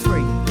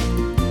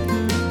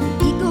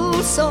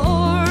eagle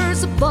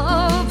soars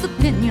above the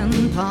pinyon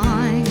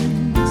pines,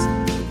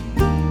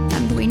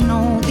 and we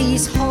know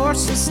these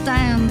horses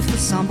stand for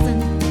something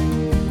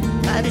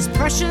that is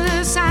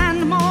precious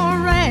and more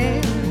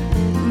rare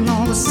than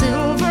all the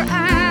silver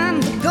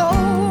and the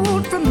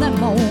gold from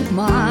them old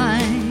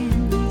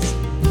mines.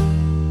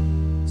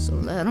 So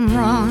let 'em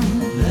run,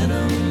 let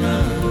 'em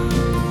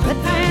run,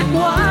 let them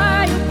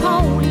wild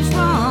ponies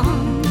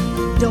run.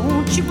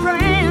 Don't you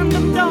brand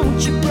them,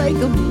 don't you break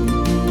them,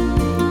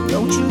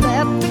 don't you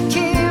let the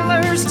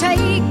killers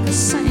take a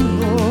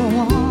single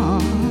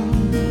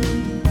one.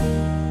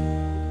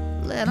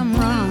 Let 'em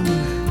run.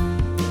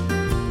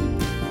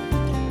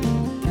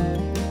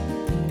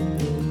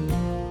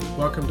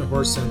 Welcome to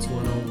Horse Sense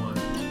 101.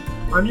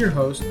 I'm your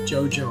host,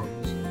 Joe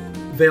Jones,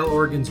 Vail,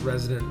 Oregon's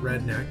resident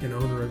redneck and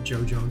owner of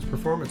Joe Jones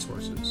Performance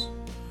Horses.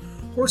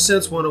 Horse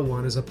Sense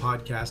 101 is a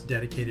podcast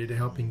dedicated to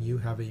helping you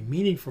have a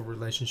meaningful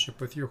relationship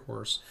with your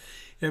horse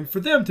and for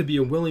them to be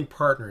a willing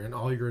partner in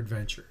all your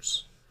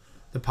adventures.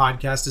 The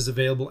podcast is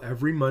available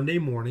every Monday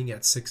morning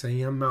at 6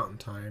 a.m. Mountain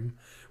Time,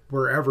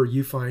 wherever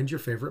you find your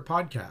favorite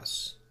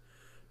podcasts.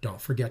 Don't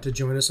forget to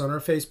join us on our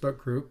Facebook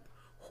group,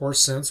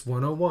 Horse Sense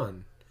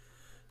 101.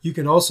 You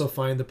can also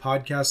find the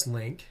podcast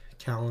link,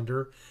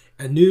 calendar,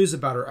 and news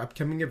about our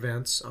upcoming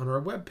events on our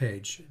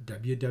webpage,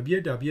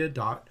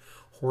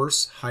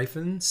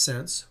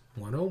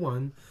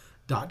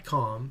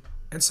 www.horse-sense101.com,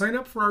 and sign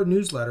up for our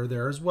newsletter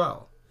there as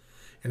well.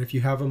 And if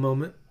you have a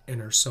moment and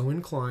are so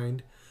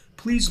inclined,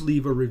 please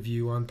leave a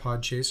review on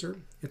Podchaser.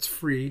 It's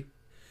free,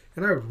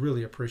 and I would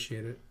really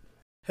appreciate it.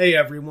 Hey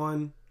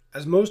everyone,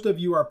 as most of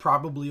you are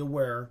probably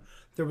aware,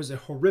 there was a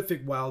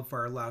horrific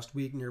wildfire last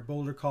week near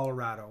Boulder,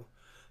 Colorado.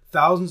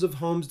 Thousands of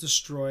homes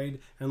destroyed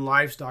and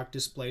livestock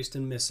displaced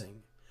and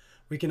missing.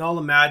 We can all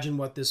imagine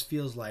what this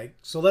feels like,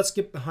 so let's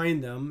get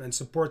behind them and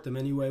support them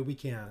any way we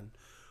can.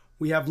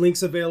 We have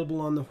links available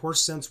on the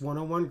Horse Sense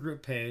 101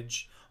 group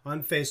page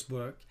on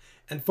Facebook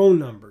and phone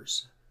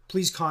numbers.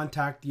 Please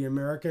contact the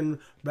American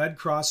Red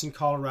Cross in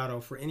Colorado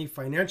for any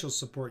financial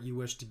support you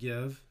wish to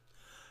give.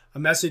 A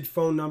message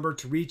phone number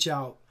to reach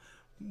out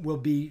will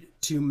be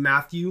to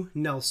Matthew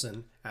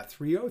Nelson at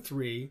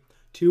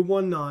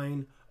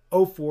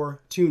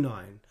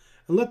 303-219-0429,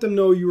 and let them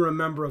know you are a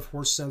member of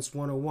Horse Sense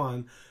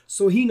 101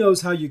 so he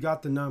knows how you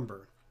got the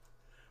number.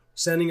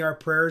 Sending our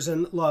prayers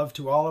and love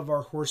to all of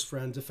our horse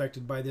friends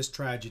affected by this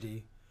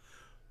tragedy.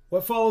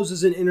 What follows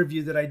is an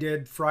interview that I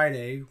did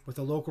Friday with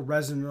a local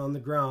resident on the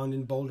ground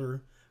in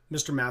Boulder,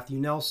 Mr. Matthew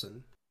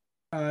Nelson.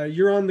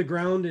 You're on the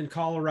ground in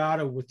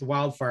Colorado with the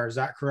wildfire, is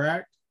that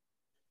correct?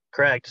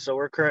 Correct. So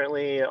we're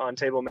currently on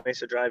Table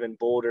Mesa Drive in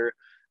Boulder,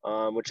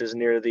 which is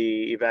near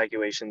the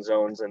evacuation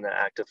zones and the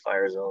active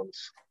fire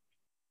zones.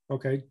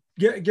 Okay.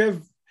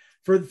 Give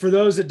for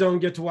those that don't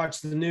get to watch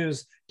the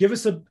news, give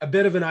us a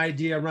bit of an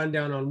idea,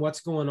 rundown on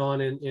what's going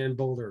on in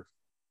Boulder.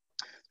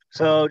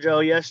 So,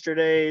 Joe,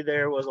 yesterday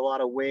there was a lot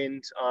of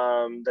wind.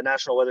 The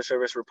National Weather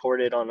Service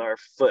reported on our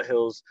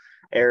foothills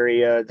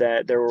area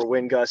that there were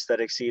wind gusts that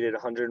exceeded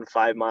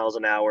 105 miles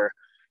an hour.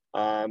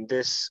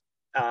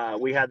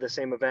 We had the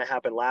same event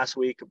happen last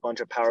week. A bunch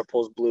of power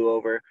poles blew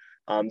over.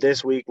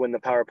 This week, when the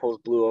power poles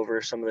blew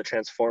over, some of the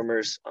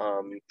transformers,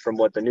 from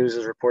what the news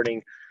is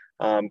reporting,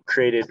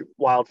 created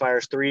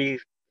wildfires, 3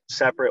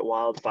 separate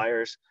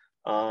wildfires.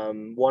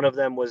 One of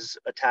them was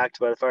attacked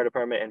by the fire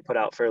department and put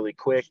out fairly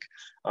quick.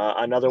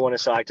 Another one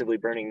is still actively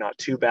burning, not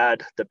too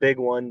bad. The big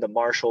one, the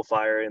Marshall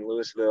fire in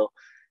Louisville,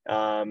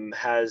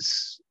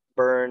 has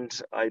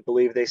burned, I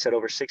believe they said,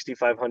 over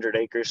 6,500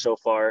 acres so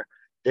far.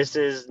 This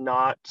is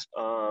not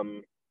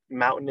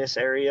mountainous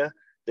area.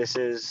 This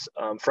is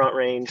Front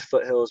Range,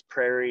 foothills,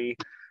 prairie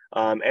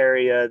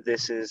area.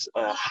 This is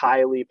a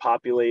highly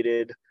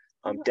populated,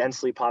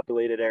 densely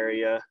populated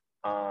area.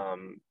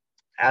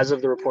 As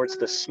of the reports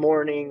this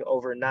morning,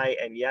 overnight,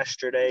 and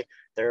yesterday,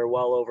 there are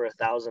well over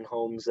 1,000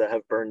 homes that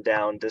have burned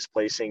down,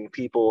 displacing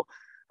people,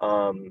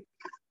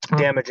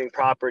 damaging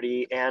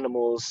property,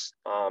 animals.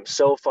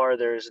 So far,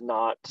 there's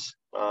not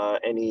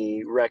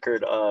any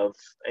record of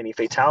any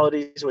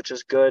fatalities, which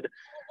is good.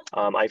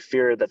 I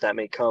fear that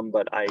may come,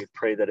 but I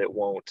pray that it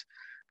won't.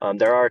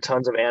 There are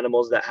tons of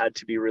animals that had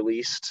to be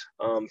released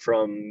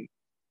from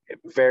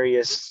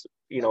various,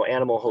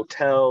 animal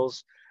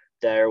hotels.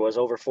 There was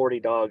over 40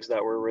 dogs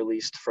that were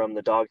released from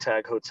the dog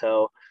tag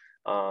hotel,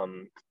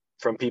 from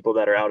people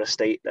that are out of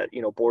state that,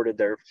 boarded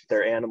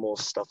their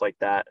animals, stuff like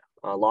that.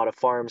 A lot of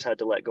farms had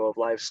to let go of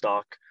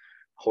livestock,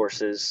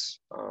 horses,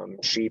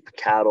 sheep,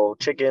 cattle,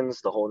 chickens,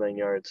 the whole 9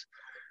 yards.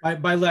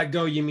 By let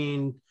go, you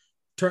mean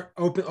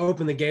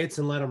open the gates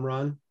and let them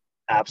run?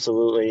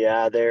 Absolutely,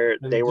 yeah.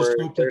 They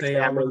hope that they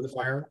outrun the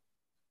fire.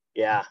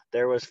 Yeah,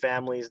 there was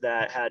families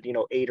that had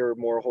 8 or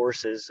more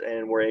horses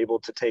and were able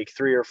to take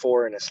 3 or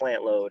 4 in a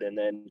slant load, and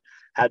then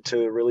had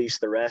to release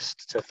the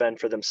rest to fend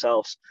for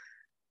themselves.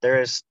 There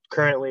is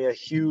currently a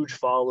huge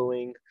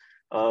following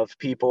of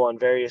people on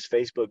various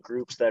Facebook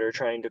groups that are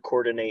trying to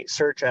coordinate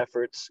search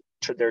efforts.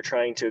 They're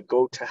trying to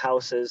go to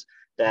houses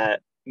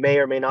that may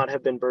or may not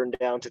have been burned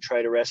down to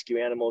try to rescue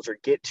animals or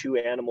get to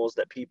animals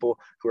that people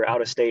who are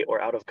out of state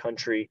or out of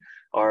country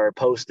are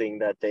posting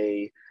that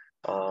they,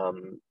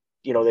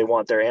 they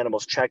want their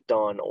animals checked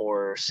on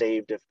or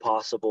saved if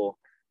possible.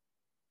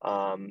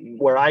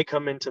 Where I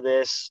come into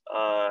this,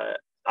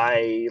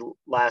 I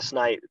last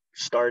night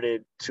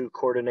started to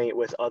coordinate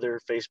with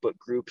other Facebook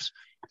groups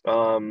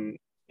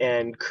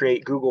and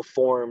create Google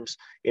Forms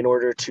in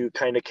order to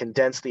kind of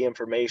condense the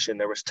information.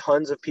 There was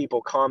tons of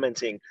people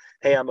commenting,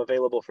 hey, I'm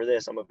available for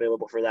this, I'm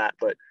available for that.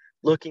 But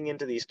looking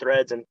into these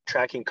threads and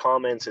tracking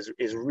comments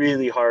is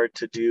really hard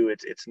to do.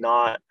 It's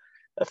not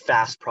a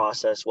fast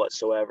process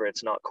whatsoever.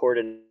 It's not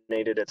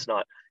coordinated. It's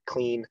not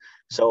clean.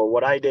 So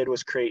what I did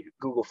was create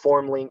Google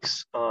Form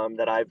links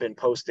that I've been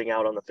posting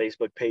out on the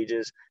Facebook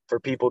pages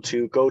for people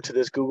to go to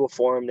this Google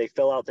Form. They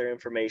fill out their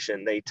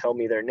information. They tell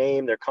me their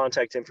name, their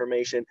contact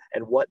information,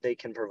 and what they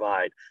can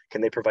provide. Can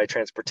they provide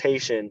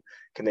transportation?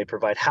 Can they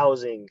provide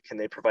housing? Can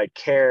they provide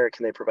care?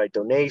 Can they provide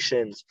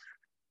donations?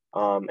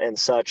 And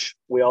such.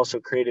 We also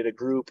created a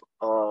group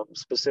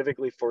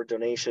specifically for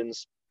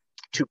donations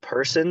to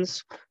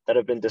persons that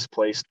have been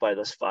displaced by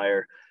this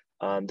fire.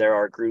 There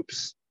are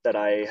groups that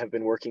I have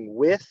been working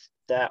with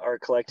that are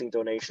collecting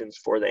donations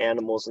for the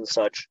animals and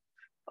such.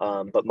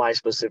 But my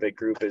specific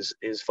group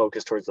is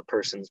focused towards the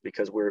persons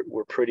because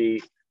we're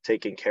pretty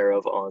taken care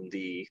of on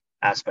the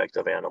aspect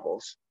of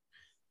animals.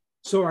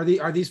 So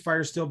are these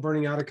fires still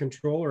burning out of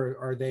control, or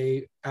are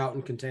they out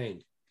and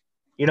contained?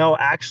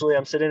 Actually,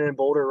 I'm sitting in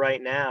Boulder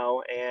right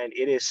now and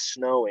it is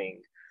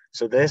snowing.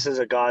 So this is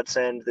a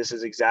godsend. This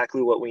is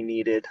exactly what we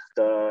needed.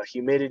 The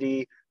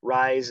humidity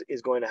rise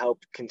is going to help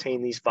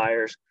contain these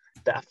fires.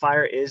 That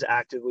fire is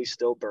actively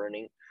still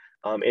burning.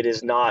 It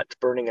is not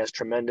burning as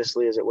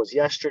tremendously as it was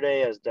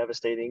yesterday, as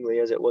devastatingly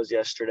as it was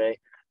yesterday.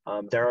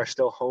 There are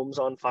still homes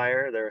on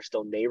fire. There are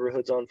still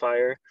neighborhoods on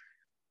fire.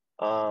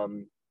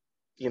 The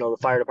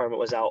fire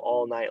department was out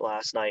all night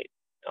last night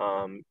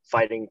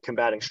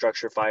combating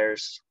structure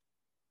fires.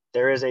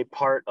 There is a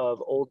part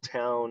of Old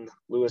Town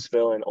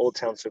Louisville and Old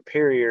Town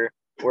Superior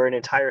where an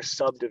entire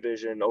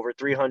subdivision, over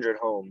 300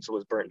 homes,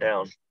 was burnt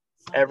down.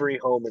 Every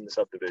home in the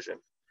subdivision.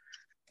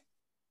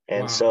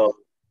 And wow. So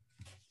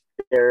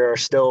there are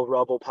still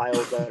rubble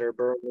piles that are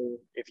burning.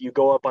 If you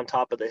go up on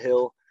top of the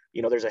hill,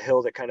 there's a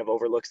hill that kind of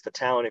overlooks the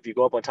town. If you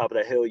go up on top of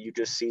the hill, you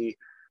just see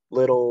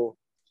little,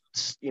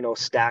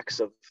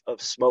 stacks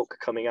of smoke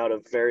coming out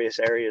of various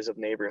areas of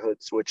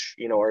neighborhoods, which,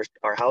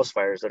 are house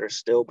fires that are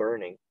still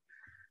burning.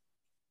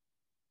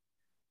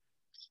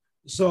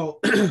 So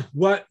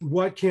what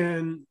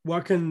can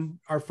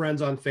our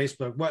friends on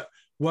Facebook,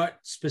 what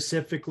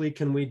specifically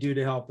can we do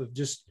to help? If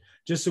just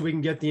so we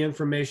can get the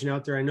information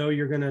out there. I know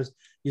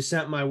you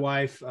sent my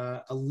wife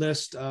a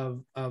list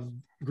of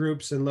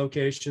groups and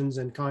locations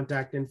and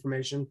contact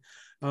information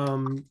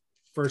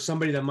for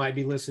somebody that might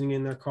be listening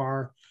in their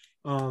car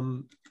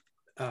and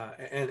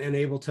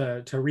able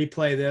to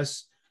replay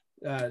this.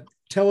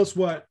 Tell us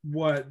what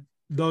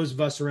those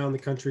of us around the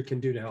country can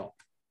do to help.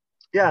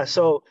 Yeah,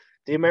 so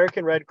the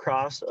American Red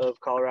Cross of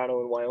Colorado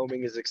and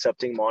Wyoming is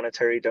accepting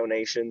monetary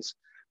donations.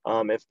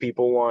 If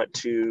people want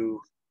to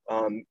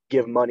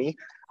give money,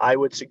 I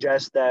would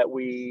suggest that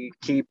we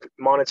keep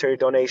monetary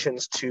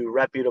donations to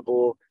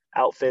reputable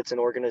outfits and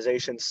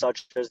organizations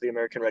such as the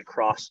American Red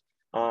Cross.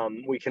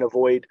 We can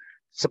avoid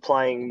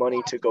supplying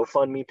money to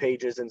GoFundMe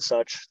pages and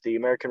such. The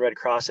American Red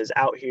Cross is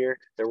out here.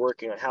 They're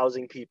working on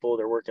housing people.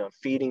 They're working on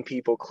feeding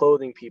people,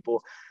 clothing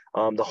people,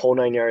 the whole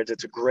 9 yards.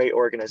 It's a great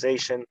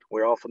organization.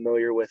 We're all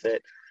familiar with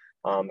it.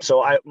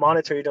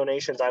 Monetary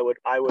donations, I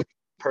would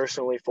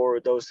personally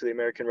forward those to the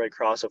American Red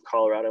Cross of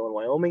Colorado and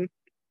Wyoming.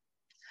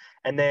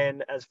 And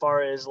then as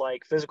far as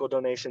like physical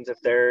donations, if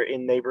they're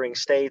in neighboring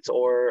states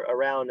or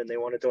around and they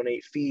want to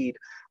donate feed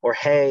or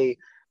hay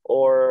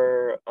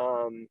or,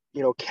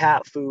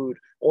 cat food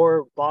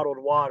or bottled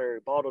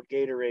water, bottled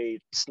Gatorade,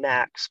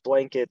 snacks,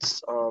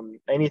 blankets,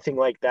 anything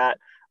like that.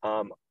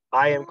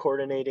 I am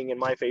coordinating in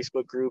my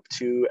Facebook group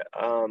to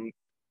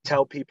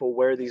tell people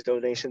where these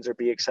donations are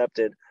being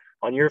accepted.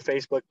 On your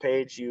Facebook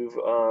page, you've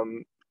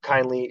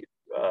kindly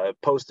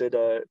posted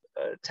a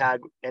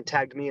tag and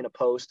tagged me in a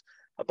post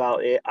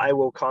about it. I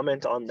will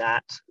comment on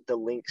that, the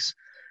links.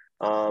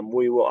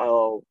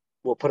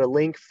 We'll put a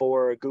link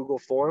for a Google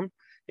form.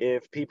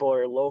 If people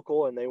are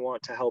local and they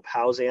want to help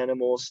house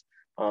animals,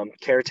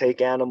 caretake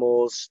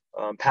animals,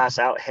 pass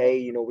out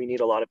hay, we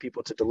need a lot of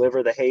people to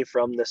deliver the hay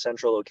from the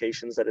central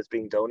locations that is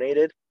being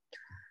donated.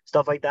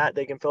 Stuff like that,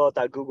 they can fill out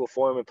that Google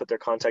form and put their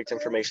contact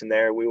information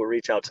there. We will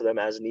reach out to them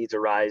as needs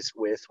arise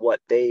with what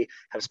they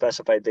have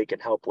specified they can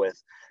help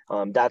with.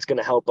 That's going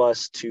to help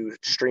us to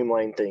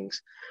streamline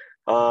things.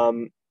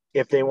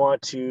 If they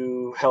want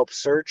to help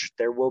search,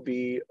 there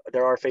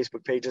are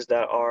Facebook pages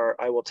that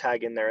I will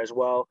tag in there as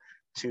well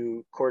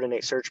to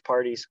coordinate search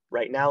parties.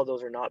 Right now,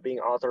 those are not being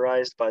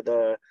authorized by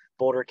the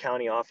Boulder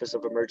County Office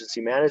of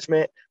Emergency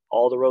Management.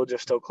 All the roads are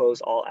still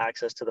closed. All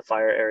access to the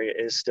fire area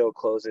is still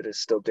closed. It is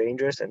still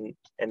dangerous, and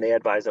they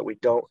advise that we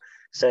don't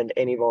send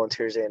any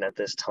volunteers in at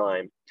this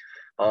time.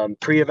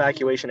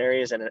 pre-evacuation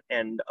areas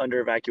and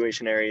under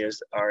evacuation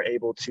areas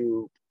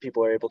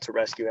people are able to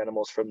rescue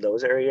animals from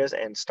those areas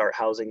and start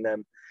housing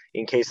them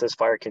in case this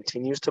fire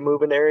continues to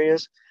move in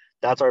areas.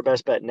 That's our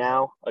best bet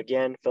now.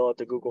 Again, fill out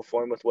the Google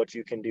form with what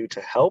you can do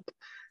to help,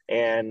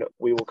 and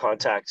we will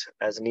contact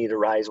as need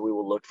arise. We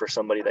will look for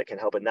somebody that can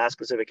help in that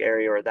specific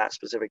area or that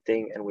specific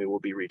thing, and we will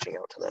be reaching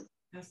out to them.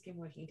 Ask him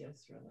what he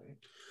does for a living.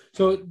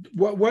 So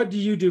what do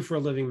you do for a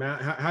living,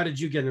 Matt? How did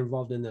you get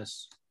involved in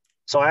this?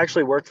 So I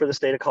actually work for the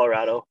state of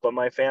Colorado, but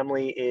my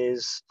family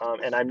is,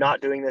 and I'm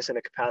not doing this in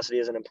a capacity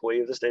as an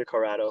employee of the state of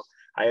Colorado.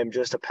 I am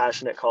just a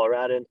passionate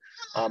Coloradan.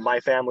 My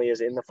family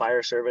is in the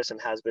fire service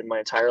and has been my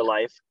entire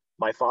life.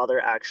 My father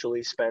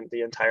actually spent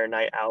the entire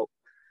night out,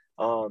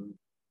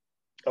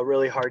 a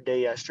really hard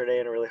day yesterday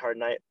and a really hard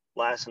night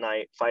last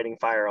night, fighting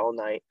fire all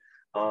night.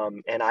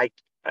 And I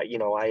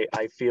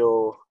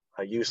feel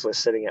useless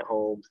sitting at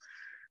home.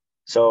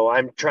 So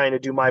I'm trying to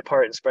do my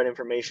part and spread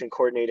information,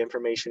 coordinate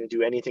information, and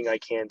do anything I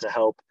can to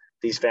help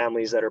these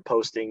families that are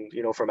posting,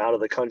 from out of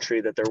the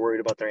country that they're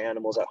worried about their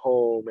animals at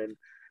home and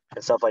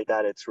stuff like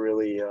that. It's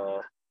really,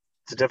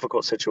 it's a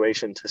difficult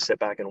situation to sit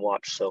back and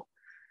watch. So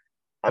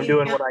I'm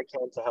doing what I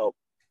can to help.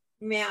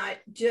 Matt,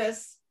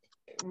 just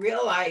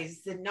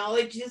realize that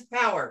knowledge is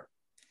power.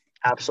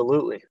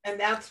 Absolutely. And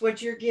that's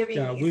what you're giving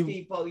these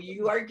people.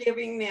 You are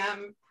giving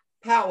them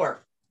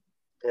power.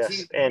 Yes.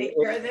 To take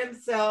care of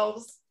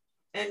themselves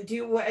and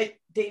do what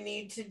they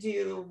need to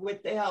do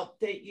with the help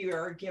that you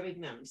are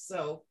giving them.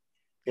 So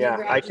yeah,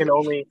 I can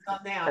only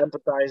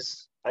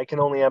empathize. I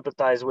can only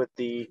empathize with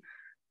the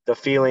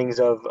feelings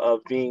of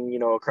being,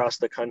 across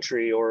the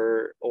country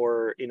or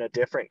in a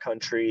different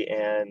country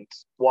and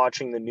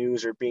watching the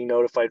news or being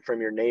notified from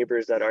your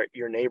neighbors that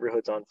your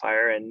neighborhood's on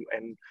fire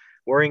and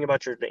worrying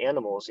about the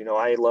animals.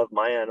 I love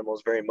my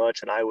animals very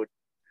much, and I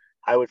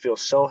would feel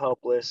so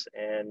helpless.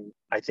 And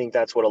I think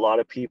that's what a lot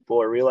of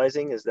people are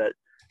realizing, is that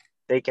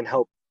they can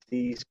help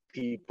these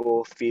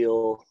people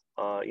feel,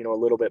 a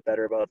little bit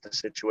better about the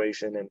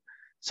situation. And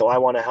so I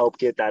want to help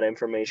get that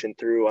information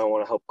through. I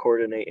want to help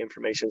coordinate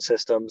information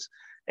systems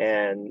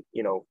and,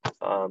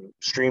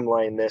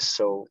 streamline this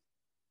so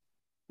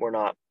we're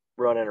not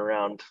running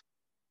around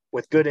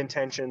with good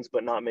intentions,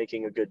 but not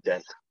making a good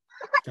dent.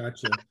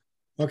 Gotcha.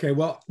 Okay.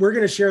 Well, we're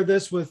going to share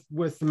this with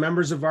the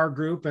members of our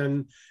group,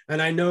 and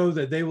I know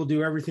that they will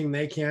do everything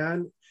they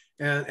can,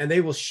 and they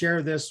will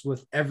share this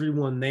with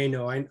everyone they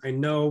know. I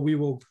know we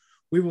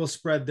will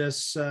spread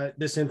this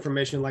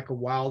information like a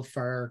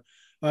wildfire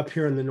up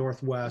here in the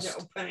Northwest.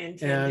 No pun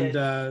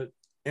intended.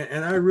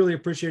 And I really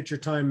appreciate your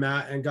time,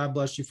 Matt, and God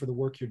bless you for the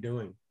work you're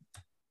doing.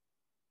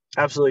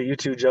 Absolutely. You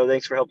too, Joe.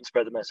 Thanks for helping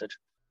spread the message.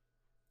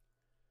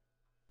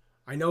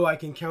 I know I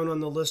can count on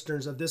the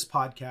listeners of this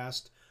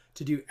podcast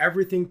to do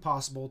everything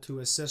possible to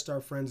assist our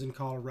friends in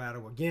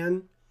Colorado.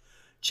 Again,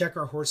 check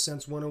our Horse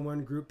Sense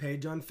 101 group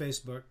page on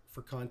Facebook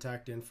for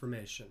contact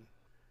information.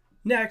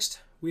 Next,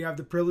 we have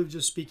the privilege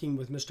of speaking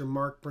with Mr.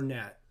 Mark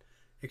Burnette,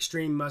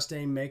 Extreme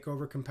Mustang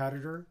Makeover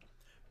competitor,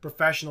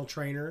 professional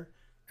trainer,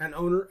 and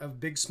owner of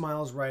Big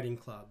Smiles Riding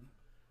Club.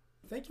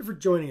 Thank you for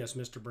joining us,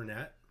 Mr.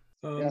 Burnette.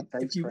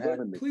 Thanks for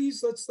having me.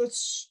 Please,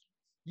 let's.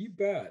 You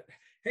bet.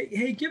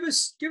 Hey, give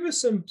us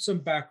some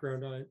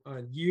background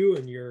on you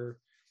and your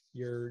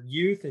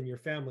youth and your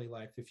family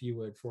life, if you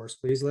would, for us,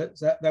 please.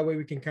 That way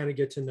we can kind of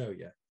get to know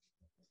you.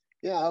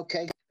 Yeah.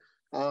 Okay.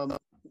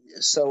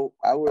 So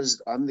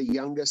I'm the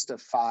youngest of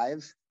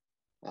five.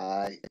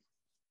 I've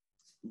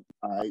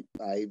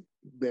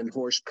been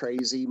horse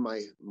crazy my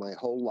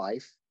whole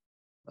life.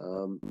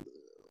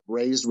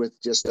 Raised with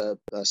just a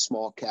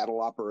small cattle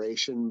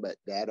operation, but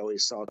Dad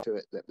always saw to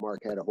it that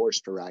Mark had a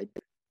horse to ride.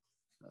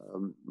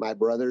 My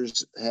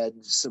brothers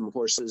had some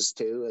horses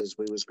too as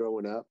we was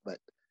growing up, but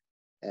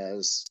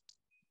as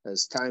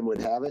time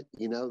would have it,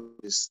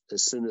 as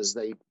soon as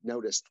they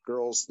noticed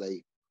girls,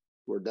 they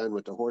were done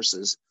with the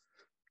horses.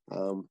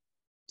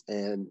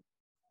 And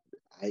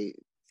I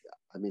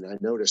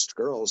noticed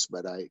girls,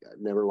 but I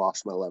never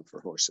lost my love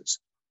for horses.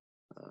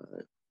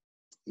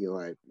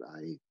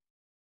 I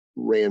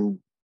ran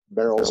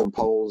barrels and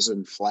poles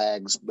and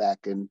flags back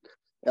in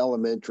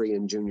elementary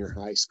and junior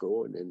high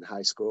school. And in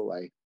high school,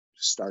 I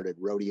started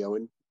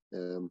rodeoing.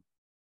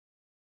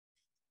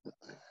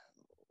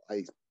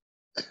 I'd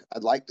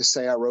like to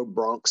say I rode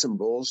broncs and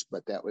bulls,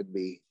 but that would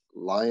be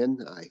lying.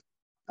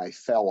 I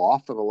fell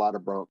off of a lot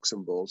of broncs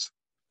and bulls.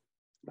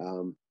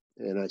 And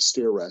I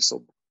steer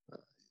wrestled,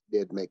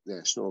 did make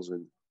nationals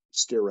in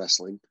steer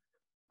wrestling.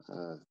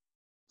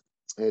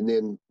 And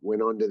then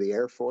went on to the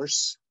Air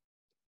Force,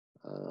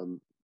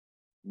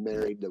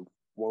 married the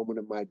woman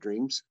of my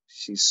dreams.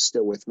 She's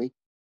still with me.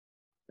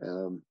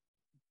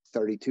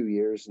 32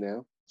 years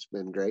now. It's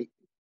been great.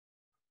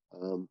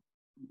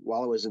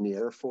 While I was in the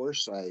Air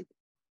Force, I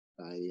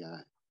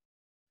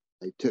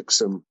took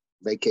some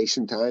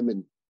vacation time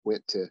and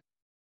went to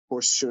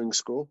horseshoeing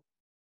school.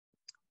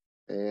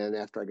 And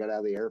after I got out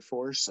of the Air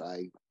Force,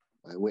 I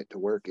went to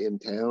work in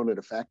town at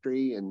a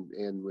factory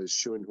and was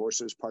shoeing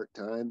horses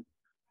part-time.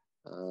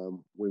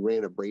 We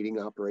ran a breeding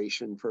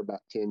operation for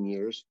about 10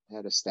 years,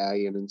 had a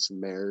stallion and some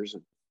mares.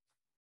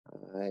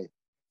 And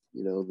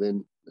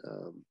then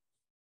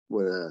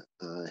when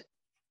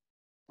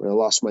I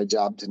lost my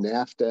job to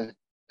NAFTA,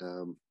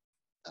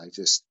 I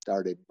just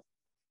started,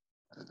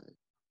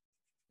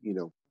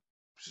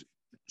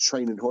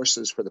 training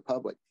horses for the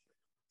public.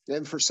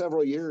 And for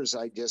several years,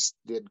 I just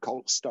did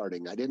colt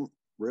starting. I didn't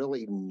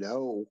really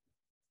know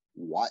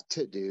what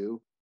to do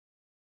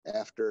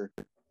after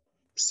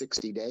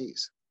 60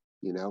 days.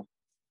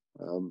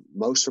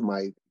 Most of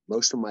my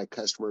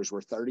customers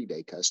were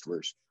 30-day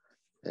customers,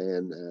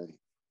 and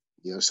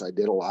so I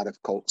did a lot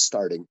of colt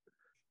starting.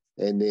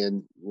 And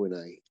then when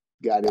I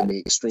got in the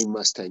Extreme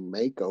Mustang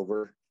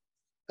Makeover,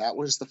 that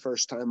was the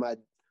first time I'd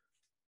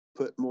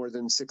put more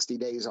than 60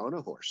 days on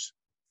a horse.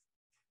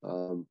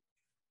 And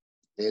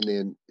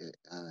then,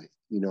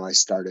 I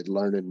started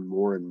learning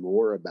more and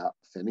more about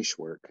finish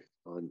work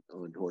on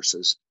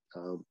horses.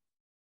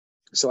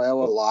 So I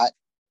owe a lot.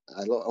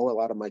 I owe a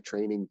lot of my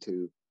training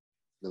to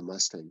the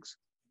Mustangs.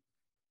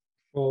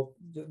 Well,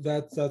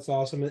 that's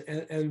awesome.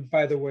 And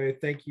by the way,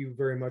 thank you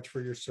very much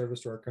for your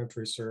service to our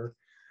country, sir.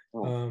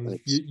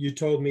 You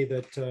told me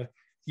that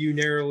you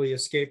narrowly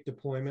escaped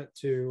deployment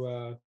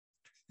to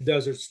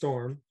Desert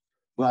Storm.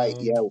 Right.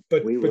 Yeah.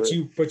 But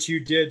you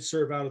did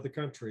serve out of the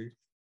country.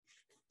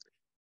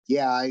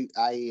 Yeah,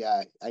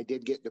 I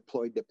did get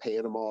deployed to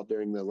Panama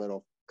during the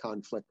little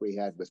conflict we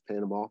had with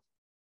Panama.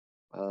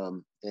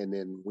 And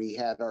then we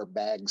had our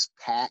bags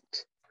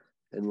packed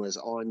and was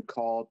on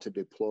call to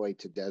deploy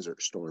to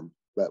Desert Storm,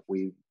 but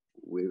we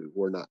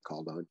were not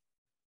called on.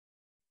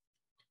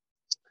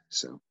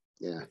 So,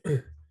 yeah.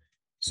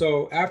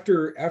 So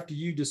after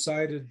you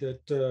decided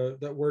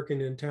that working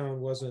in town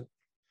wasn't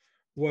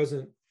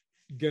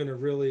gonna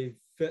really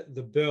fit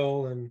the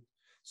bill, and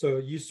so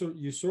you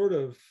sort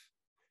of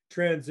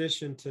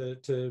transitioned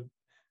to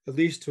at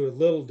least to a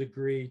little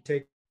degree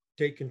take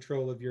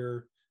control of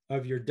your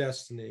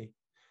destiny,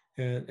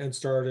 and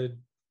started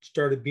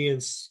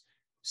being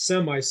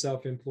semi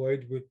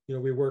self-employed. With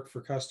we work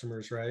for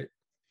customers, right?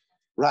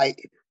 Right.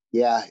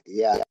 Yeah.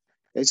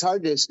 It's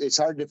hard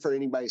for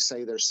anybody to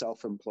say they're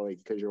self-employed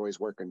because you're always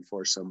working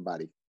for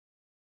somebody.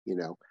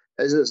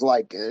 This is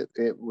like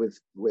with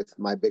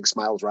my Big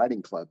Smiles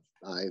Riding Club.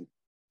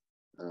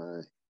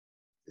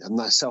 I'm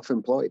not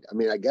self-employed. I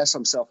mean, I guess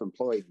I'm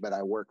self-employed, but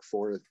I work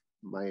for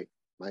my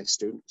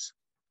students.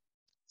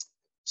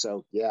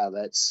 So yeah,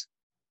 that's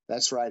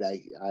right.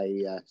 I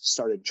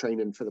started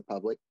training for the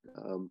public.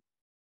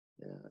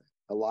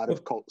 A lot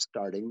of colt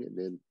starting, and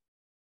then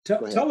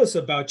tell us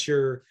about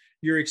your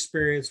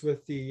experience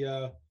with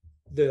the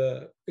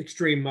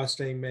Extreme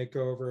Mustang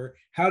Makeover.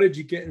 How did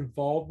you get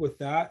involved with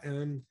that,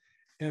 and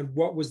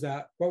what was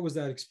that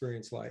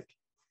experience like?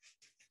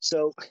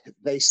 So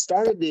they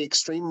started the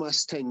Extreme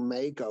Mustang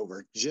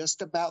Makeover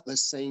just about the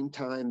same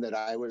time that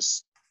I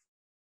was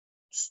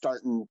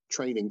starting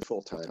training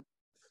full time.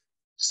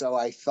 So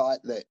I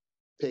thought that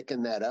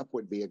picking that up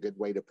would be a good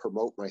way to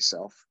promote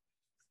myself.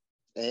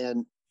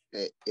 And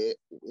it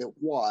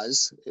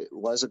was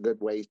a good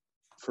way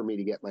for me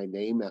to get my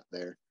name out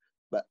there.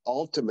 But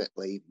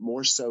ultimately,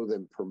 more so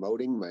than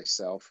promoting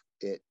myself,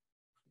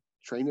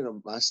 training a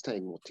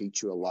Mustang will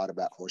teach you a lot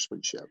about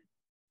horsemanship.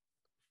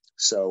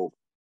 So,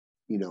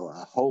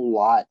 a whole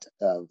lot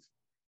of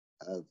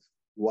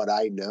what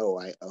I know,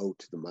 I owe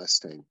to the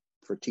Mustang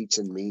for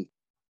teaching me.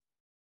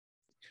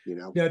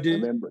 Now, I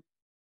remember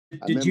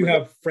you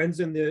have friends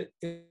in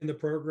the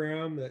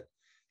program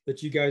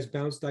that you guys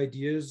bounced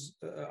ideas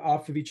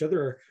off of each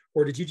other,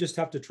 or did you just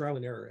have to trial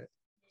and error it?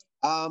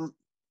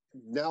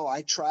 No,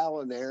 I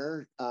trial and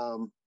error.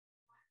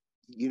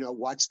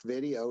 Watched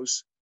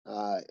videos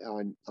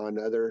on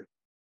other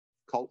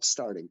colt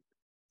starting.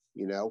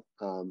 And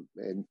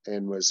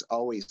I've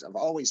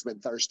always been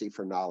thirsty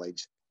for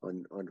knowledge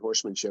on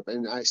horsemanship,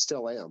 and I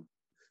still am.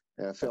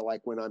 And I feel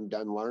like when I'm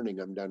done learning,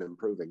 I'm done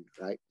improving,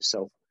 right?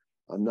 So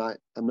I'm not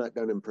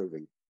done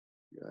improving.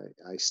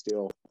 I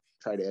still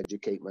try to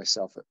educate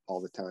myself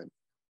all the time.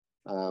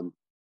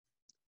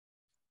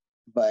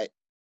 But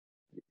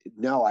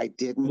no, I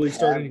didn't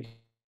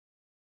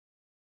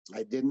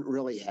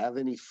really have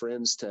any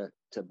friends to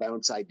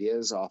bounce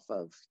ideas off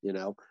of,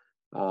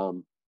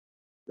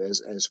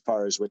 as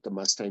far as with the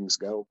Mustangs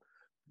go.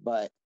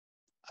 But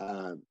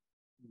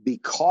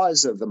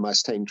because of the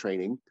Mustang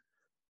training,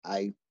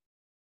 I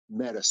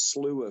met a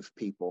slew of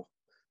people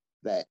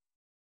that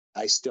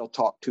I still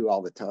talk to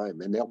all the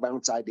time, and they'll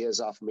bounce ideas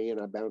off me and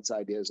I bounce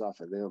ideas off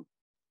of them,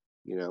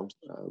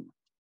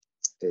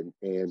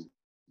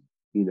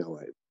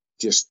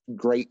 just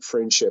great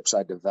friendships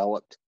I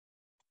developed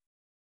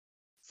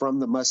from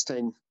the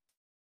Mustang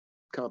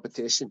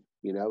competition.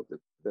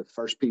 The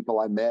first people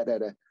I met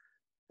at a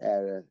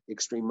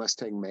Extreme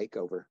Mustang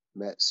Makeover,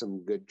 met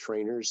some good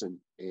trainers and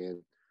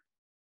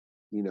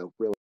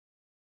really.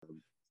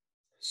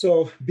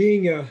 So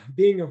being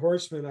a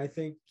horseman, I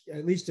think,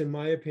 at least in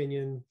my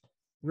opinion,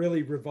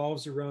 really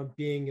revolves around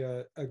being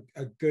a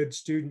good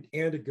student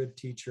and a good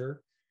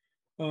teacher.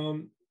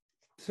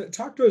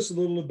 Talk to us a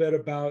little bit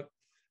about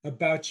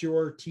about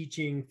your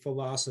teaching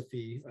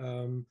philosophy,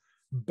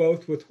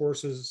 both with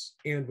horses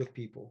and with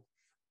people.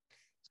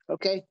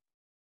 Okay.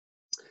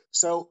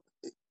 So,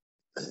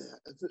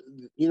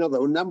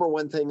 the number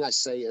one thing I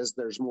say is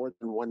there's more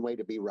than one way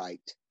to be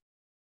right.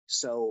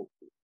 So,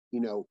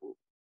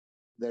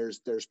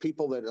 there's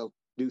people that'll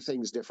do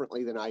things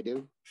differently than I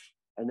do,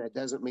 and that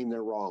doesn't mean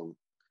they're wrong.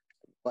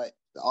 But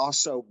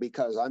also,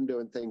 because I'm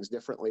doing things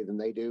differently than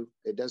they do,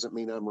 it doesn't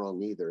mean I'm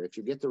wrong either. If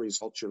you get the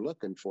results you're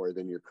looking for,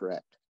 then you're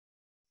correct.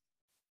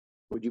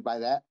 Would you buy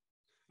that?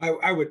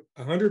 I would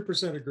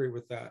 100% agree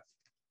with that.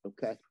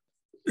 Okay.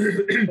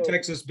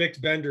 Texas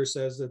Vic Bender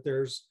says that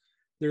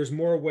there's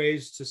more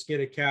ways to skin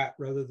a cat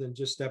rather than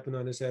just stepping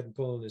on his head and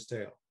pulling his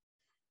tail.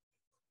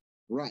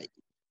 Right.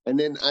 And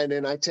then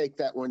I take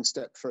that one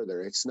step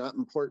further. It's not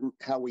important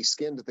how we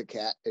skinned the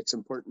cat. It's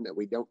important that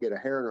we don't get a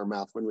hair in our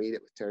mouth when we eat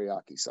it with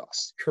teriyaki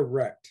sauce.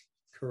 Correct.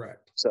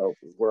 So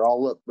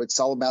it's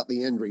all about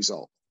the end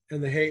result.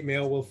 And the hate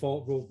mail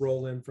will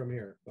roll in from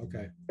here.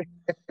 Okay.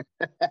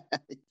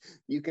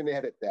 You can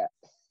edit that.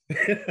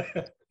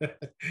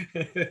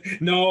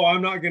 No,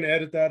 I'm not going to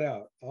edit that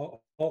out.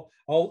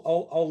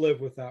 I'll live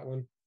with that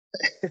one.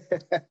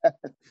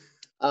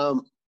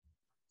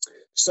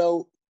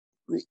 So,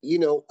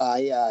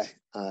 I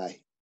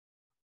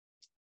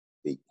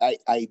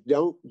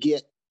don't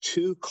get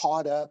too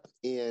caught up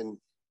in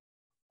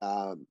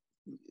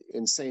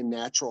saying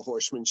natural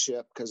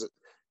horsemanship, because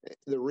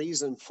the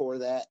reason for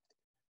that,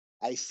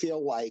 I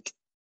feel like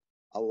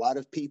a lot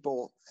of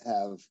people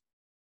have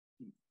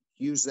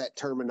used that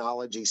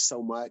terminology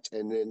so much,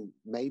 and then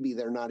maybe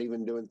they're not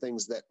even doing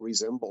things that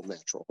resemble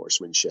natural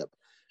horsemanship.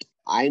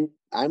 I'm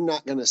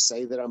not going to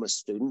say that I'm a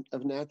student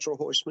of natural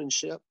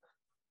horsemanship,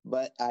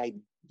 but I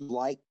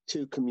like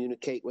to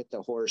communicate with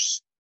the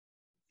horse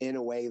in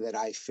a way that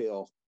I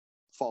feel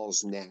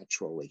falls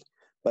naturally.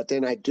 But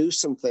then I do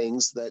some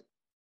things that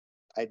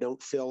I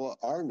don't feel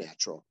are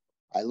natural.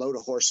 I load a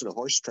horse in a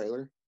horse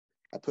trailer.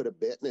 I put a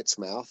bit in its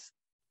mouth.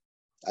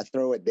 I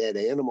throw a dead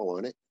animal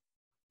on it.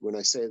 When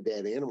I say a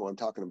dead animal, I'm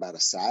talking about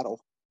a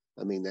saddle.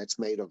 I mean, that's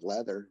made of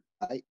leather,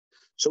 right?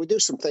 So we do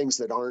some things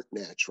that aren't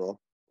natural,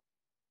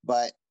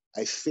 but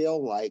I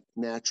feel like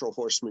natural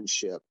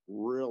horsemanship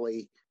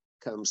really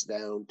comes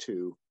down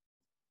to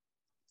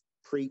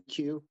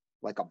pre-cue,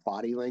 like a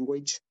body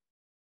language,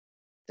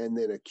 and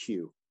then a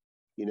cue,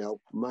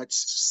 much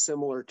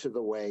similar to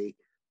the way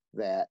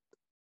that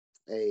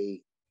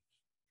a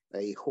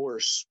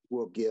horse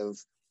will give,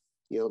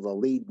 the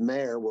lead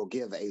mare will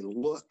give a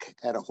look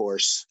at a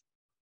horse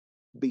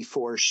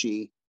before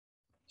she's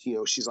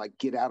like,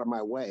 get out of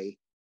my way.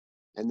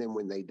 And then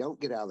when they don't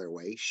get out of their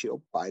way,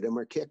 she'll bite them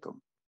or kick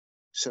them.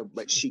 So,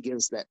 but she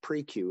gives that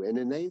pre-cue, and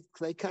then they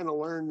kind of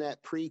learn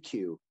that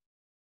pre-cue,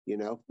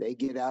 they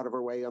get out of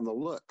her way on the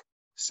look.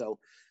 So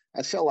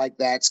I feel like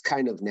that's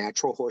kind of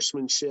natural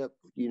horsemanship.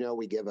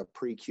 We give a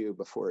pre-cue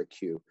before a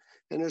cue.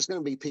 And there's going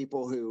to be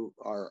people who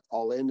are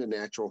all into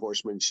natural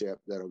horsemanship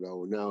that'll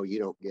go, no, you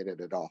don't get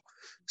it at all.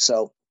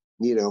 So,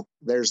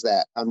 there's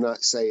that. I'm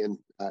not saying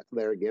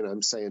there again,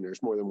 I'm saying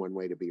there's more than one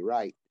way to be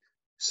right.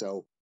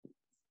 So,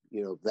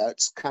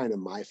 that's kind of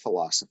my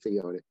philosophy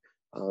on it.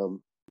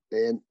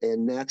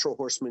 And natural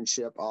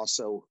horsemanship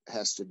also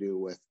has to do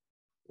with,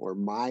 or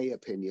my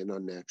opinion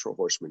on natural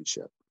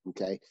horsemanship.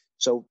 Okay.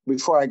 So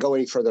before I go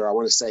any further, I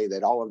want to say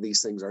that all of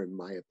these things are in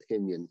my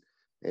opinion,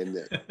 and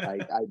that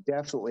I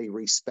definitely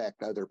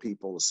respect other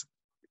people's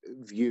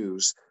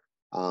views.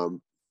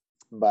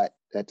 But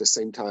at the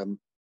same time,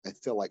 I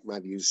feel like my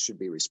views should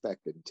be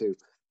respected too,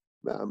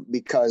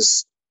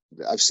 because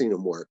I've seen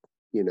them work,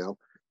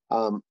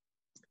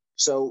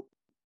 So,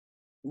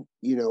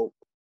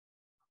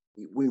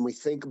 when we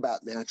think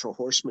about natural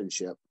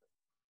horsemanship,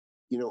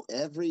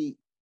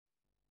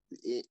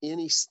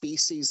 any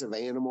species of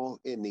animal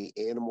in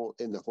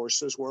the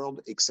horses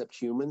world, except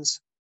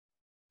humans,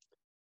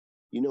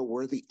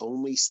 we're the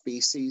only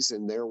species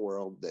in their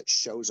world that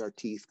shows our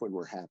teeth when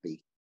we're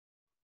happy.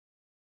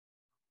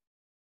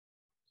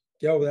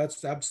 Yeah, well,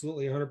 that's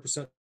absolutely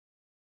 100%.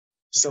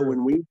 So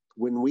true.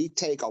 when we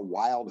take a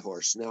wild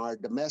horse, now our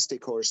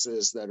domestic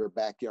horses that are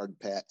backyard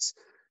pets,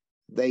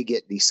 they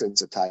get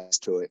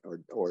desensitized to it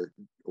or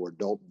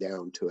dulled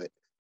down to it,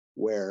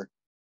 where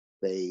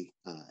they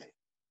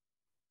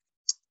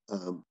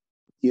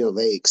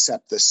they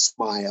accept the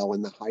smile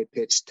and the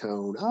high-pitched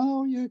tone.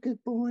 Oh, you're a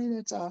good boy.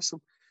 That's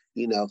awesome.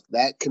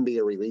 That can be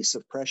a release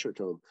of pressure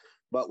to them.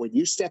 But when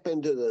you step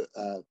into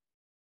the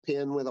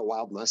pen with a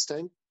wild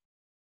Mustang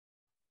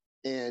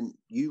and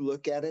you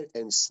look at it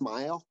and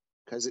smile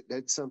because it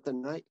did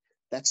something right,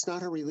 that's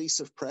not a release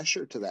of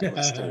pressure to that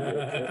Mustang.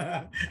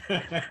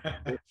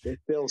 It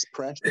feels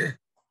pressure,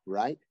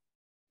 right?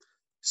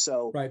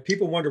 So, right.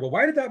 People wonder, well,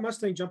 why did that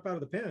Mustang jump out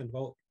of the pen?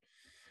 Well,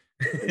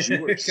 because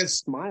you were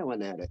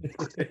smiling at it.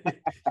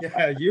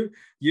 Yeah,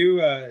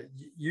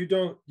 you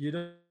don't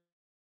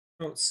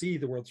see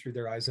the world through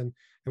their eyes, and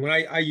when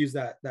I use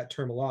that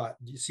term a lot,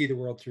 you see the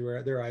world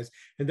through their eyes,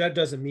 and that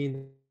doesn't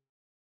mean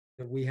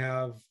that we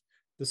have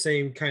the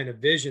same kind of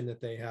vision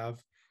that they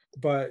have,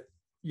 but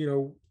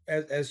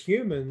as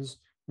humans,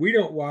 we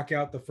don't walk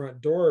out the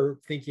front door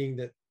thinking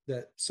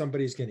that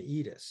somebody's going to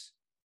eat us.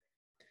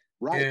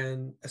 Right.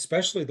 And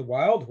especially the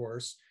wild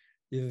horse,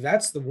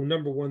 that's the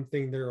number one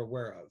thing they're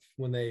aware of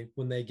when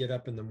they get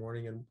up in the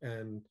morning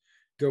and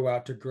go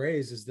out to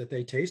graze, is that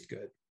they taste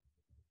good.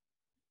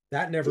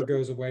 That never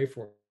goes away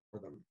for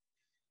them.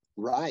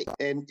 Right.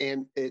 And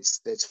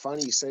it's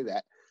funny you say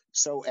that.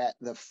 So at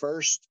the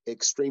first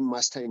Extreme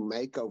Mustang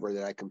Makeover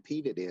that I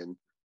competed in,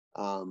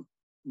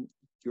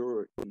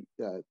 you're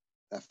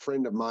a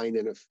friend of mine,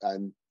 and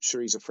I'm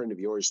sure he's a friend of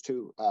yours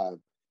too.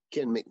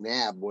 Ken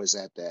McNabb was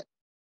at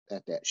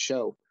that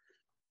show,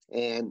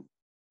 and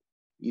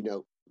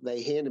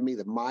they handed me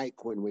the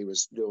mic when we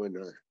was doing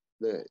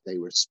they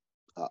were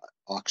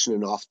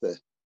auctioning off the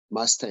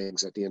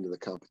Mustangs at the end of the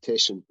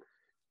competition,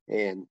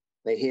 and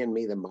they handed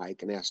me the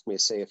mic and asked me to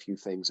say a few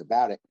things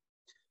about it.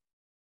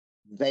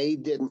 They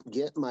didn't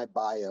get my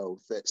bio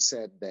that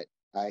said that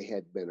I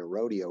had been a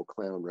rodeo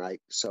clown, right?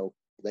 So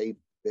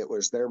it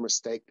was their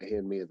mistake to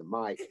hand me the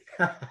mic.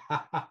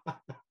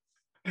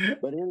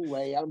 But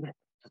anyway,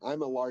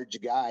 I'm a large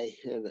guy,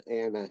 and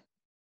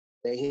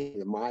they handed me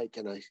the mic,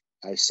 and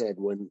I said,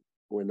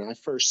 when I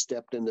first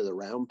stepped into the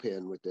round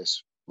pen with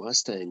this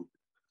Mustang,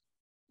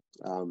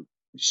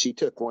 she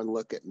took one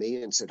look at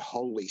me and said,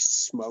 "Holy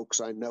smokes,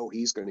 I know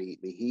he's going to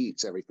eat me. He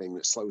eats everything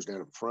that slows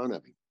down in front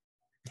of him."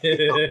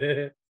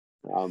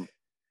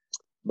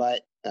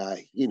 But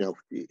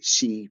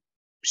she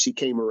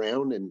came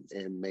around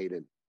and made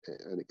an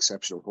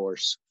exceptional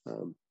horse.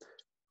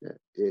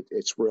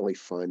 It's really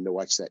fun to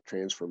watch that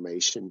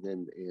transformation,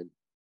 and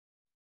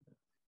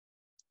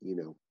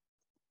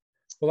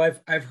Well,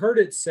 I've heard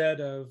it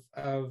said of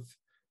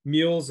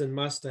mules and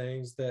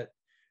Mustangs that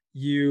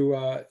you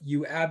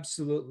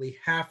absolutely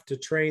have to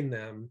train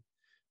them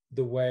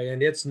the way,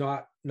 and it's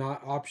not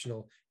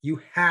optional. You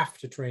have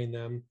to train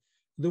them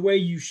the way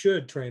you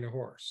should train a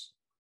horse.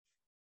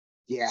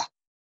 Yeah,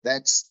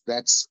 that's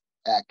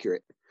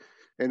accurate.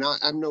 And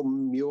I'm no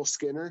mule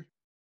skinner,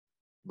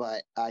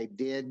 but I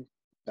did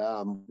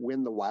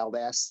win the Wild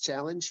Ass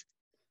Challenge.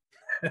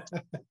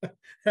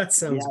 That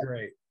sounds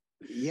great.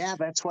 Yeah,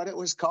 that's what it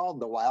was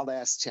called, the Wild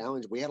Ass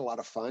Challenge. We had a lot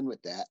of fun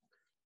with that.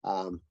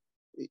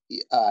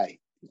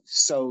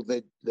 So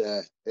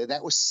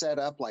that was set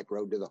up like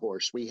Road to the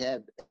Horse. We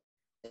had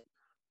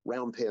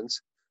round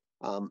pins,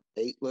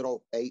 8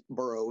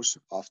 burrows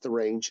off the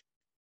range,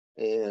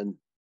 and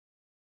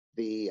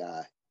we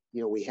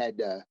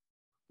had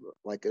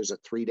like it was a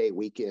 3-day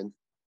weekend.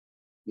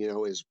 It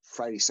was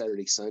Friday,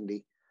 Saturday,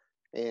 Sunday,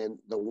 and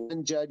the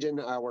one judging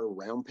our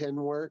round pen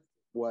work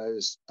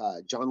was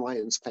John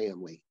Lyon's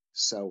family.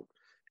 So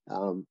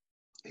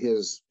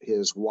his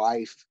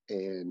wife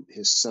and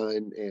his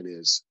son and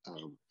his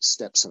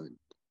stepson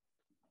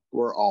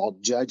were all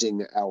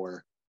judging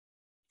our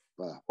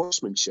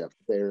horsemanship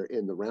there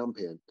in the round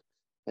pen.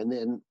 And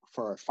then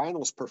for our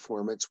finals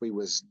performance, we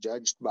was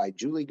judged by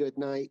Julie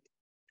Goodnight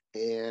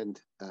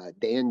and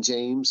Dan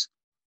James,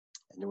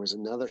 and there was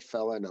another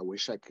fella, and I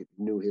wish I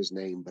knew his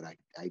name, but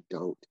I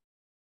don't.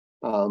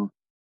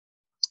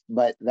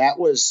 But that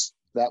was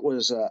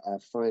a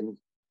fun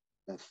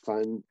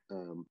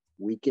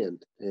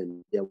weekend,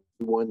 and we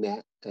won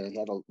that. And I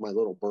had my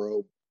little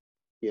burro,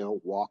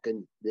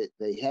 walking.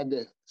 They had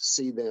to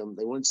see them.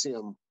 They wanted to see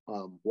them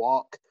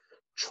walk,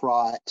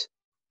 trot,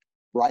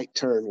 right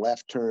turn,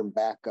 left turn,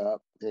 back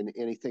up, and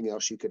anything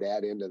else you could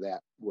add into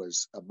that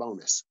was a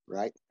bonus,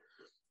 right?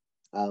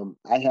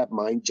 I have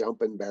mine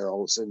jumping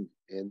barrels and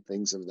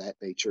things of that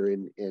nature,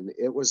 and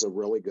it was a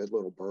really good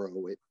little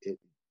burro. It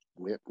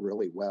went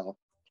really well,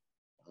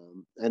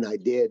 and I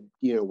did.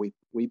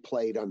 We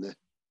played on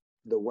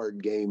the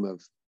word game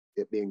of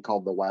it being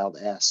called the Wild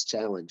Ass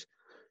Challenge.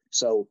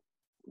 So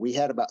we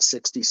had about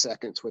 60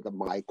 seconds with a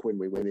mic when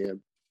we went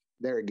in.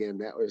 There again,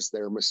 that was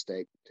their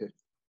mistake to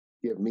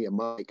give me a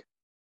mic.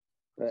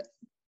 But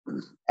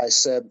I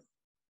said,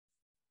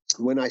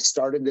 when I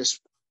started this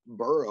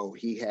burro,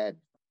 he had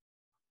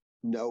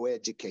no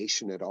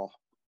education at all.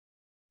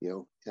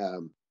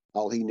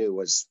 All he knew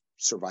was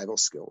survival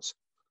skills.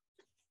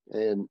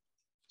 And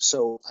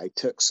so I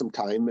took some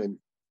time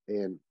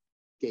and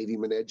gave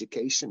him an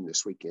education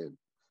this weekend.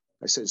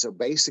 I said, so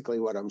basically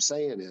what I'm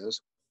saying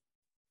is,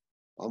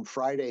 on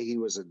Friday he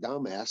was a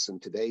dumbass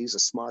and today he's a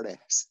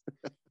smartass.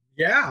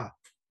 Yeah.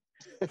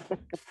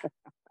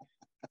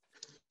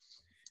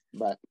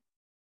 But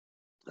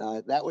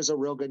that was a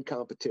real good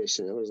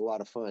competition. It was a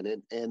lot of fun.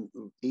 And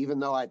even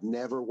though I'd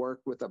never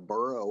worked with a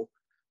burro,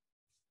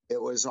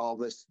 it was all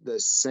the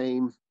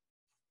same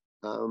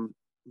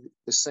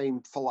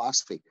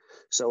philosophy.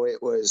 So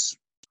it was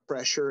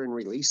pressure and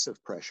release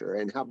of pressure,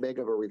 and how big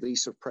of a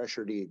release of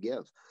pressure do you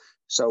give?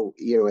 So,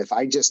 if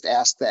I just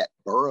asked that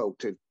burro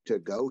to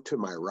go to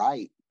my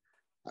right,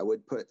 I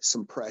would put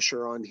some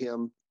pressure on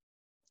him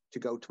to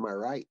go to my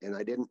right. And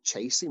I didn't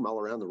chase him all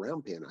around the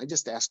round pen. I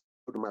just asked him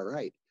to go to my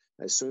right.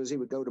 As soon as he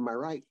would go to my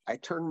right, I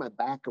turned my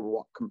back and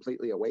walked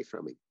completely away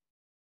from him.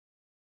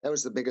 That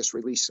was the biggest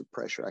release of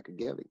pressure I could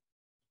give him.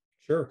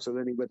 Sure. So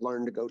then he would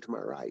learn to go to my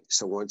right.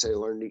 So once I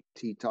learned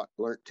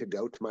learned to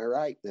go to my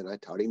right, then I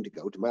taught him to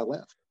go to my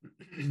left.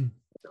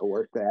 I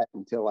worked that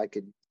until I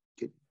could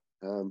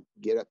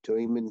get up to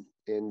him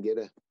and get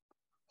a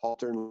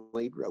halter and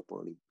lead rope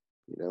on him,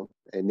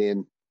 And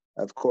then,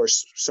 of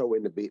course, so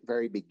in the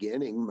very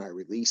beginning, my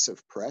release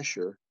of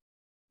pressure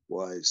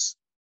was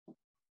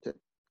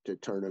to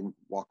turn and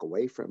walk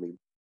away from him.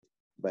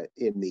 But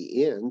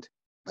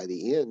by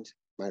the end,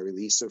 my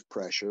release of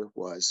pressure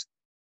was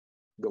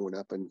going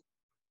up and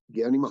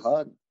giving him a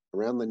hug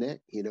around the neck.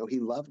 He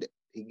loved it.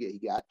 He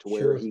got to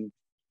where he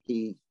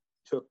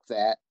took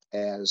that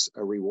as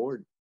a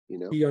reward.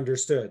 He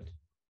understood.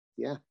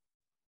 Yeah.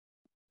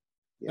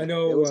 I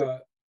know.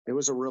 It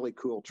was a really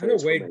cool I know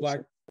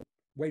transformation.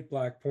 Wade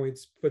Black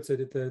puts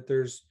it that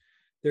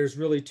there's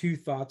really two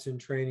thoughts in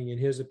training. In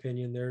his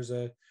opinion, there's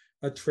a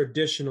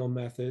traditional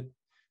method,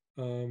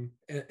 and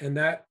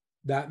that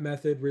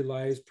method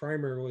relies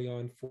primarily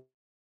on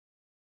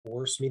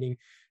force, meaning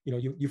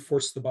you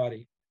force the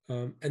body,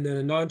 and then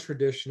a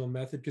non-traditional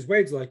method, because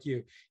Wade's like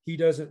you, he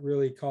doesn't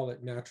really call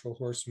it natural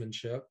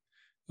horsemanship.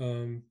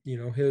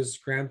 His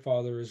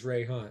grandfather is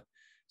Ray Hunt,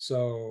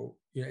 so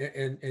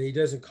and he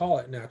doesn't call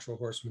it natural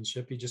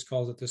horsemanship. He just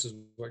calls it, this is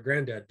what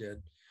Granddad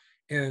did,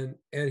 and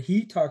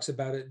he talks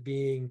about it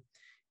being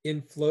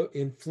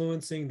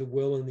influencing the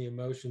will and the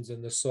emotions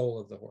and the soul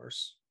of the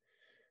horse,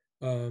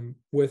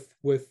 with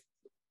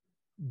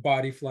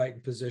body, flight,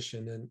 and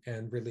position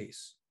and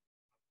release.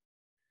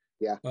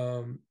 Yeah.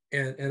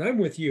 And I'm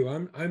with you.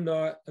 I'm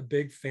not a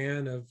big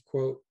fan of,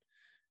 quote,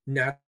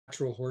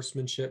 natural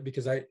horsemanship,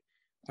 because I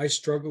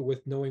struggle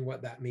with knowing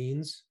what that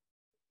means.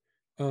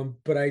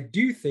 But I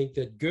do think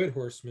that good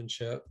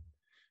horsemanship,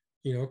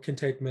 can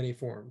take many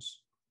forms.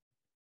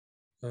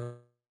 And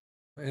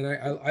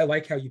I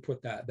like how you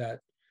put that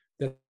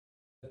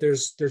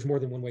there's more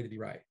than one way to be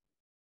right.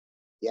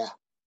 Yeah.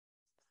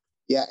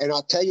 Yeah. And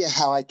I'll tell you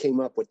how I came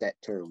up with that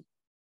term.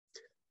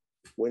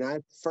 When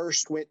I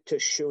first went to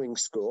shoeing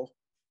school,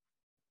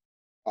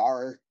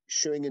 our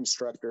shoeing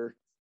instructor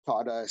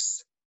taught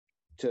us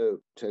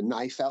to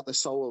knife out the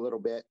sole a little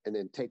bit and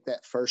then take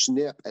that first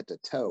nip at the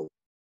toe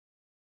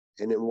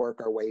and then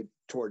work our way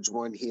towards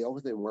one heel,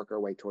 then work our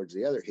way towards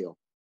the other heel.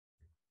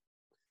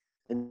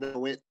 And I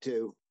went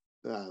to,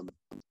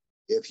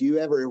 if you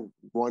ever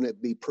want to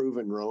be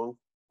proven wrong,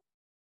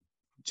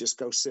 just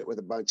go sit with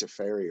a bunch of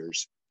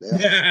farriers.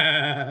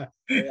 They'll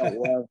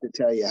love to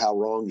tell you how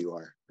wrong you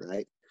are,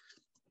 right?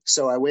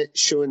 So I went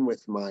shoeing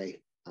with my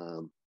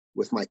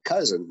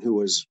cousin, who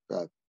was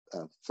a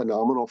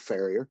phenomenal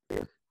farrier.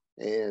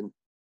 And,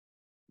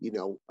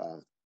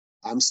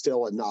 I'm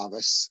still a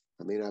novice.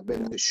 I mean, I've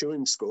been to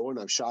shoeing school and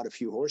I've shot a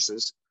few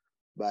horses,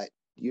 but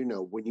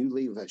when you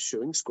leave a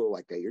shoeing school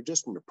like that, you're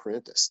just an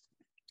apprentice.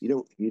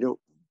 You don't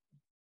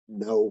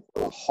know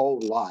a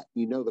whole lot.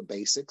 You know the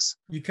basics.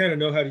 You kind of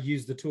know how to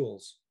use the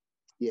tools.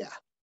 Yeah.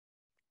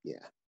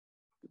 Yeah.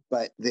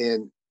 But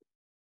then,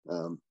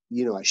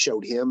 I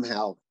showed him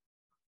how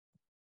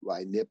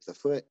I nip the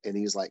foot, and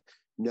he's like,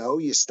 no,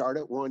 you start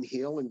at one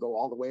heel and go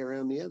all the way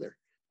around the other.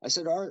 I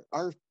said,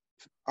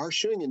 our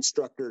shoeing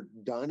instructor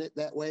done it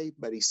that way,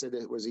 but he said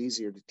it was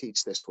easier to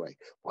teach this way.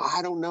 Well,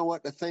 I don't know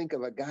what to think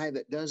of a guy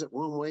that does it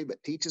one way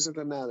but teaches it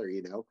another,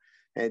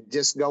 and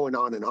just going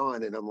on.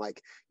 And I'm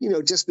like,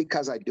 just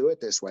because I do it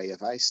this way,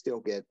 if I still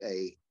get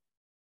a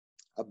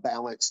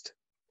balanced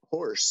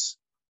horse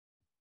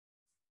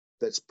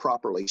that's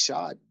properly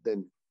shod,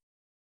 then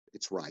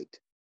it's right.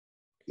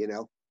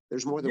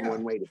 There's more than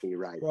one way to be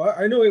right. Well,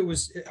 I know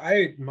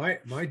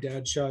my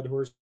dad shod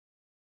horses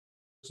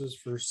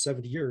for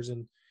 70 years,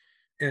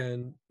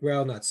 and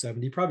well, not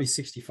 70, probably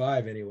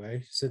 65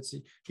 anyway, since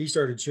he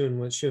started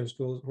shoeing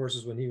school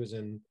horses when he was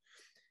in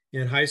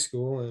high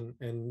school,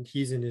 and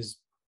he's in his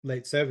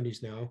late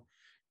 70s now,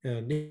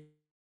 and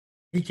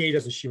he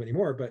doesn't shoe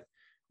anymore. But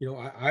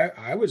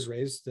I was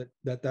raised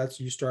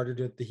that's, you started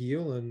at the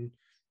heel and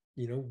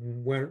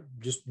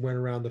went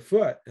around the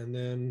foot. And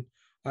then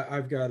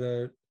I've got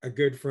a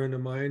good friend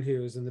of mine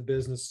who is in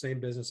the same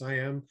business I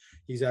am.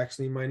 He's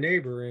actually my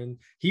neighbor, and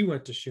he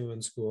went to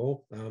shoeing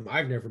school.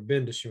 I've never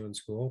been to shoeing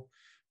school.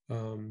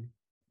 And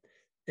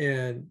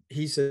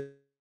he said,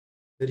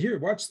 here,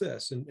 watch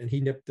this. And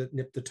he nipped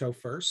the toe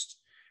first.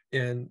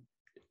 And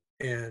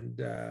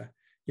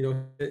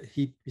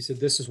he said,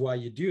 this is why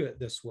you do it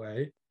this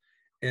way.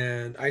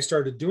 And I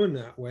started doing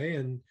that way.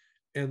 And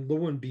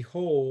lo and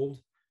behold,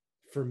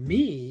 for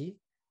me,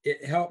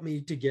 it helped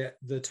me to get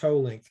the toe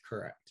length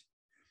correct.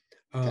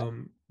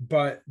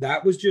 But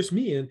that was just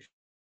me. And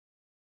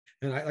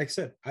I, like I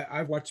said,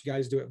 I've watched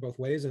guys do it both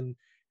ways. And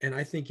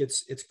I think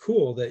it's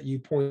cool that you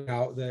point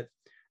out that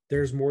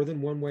there's more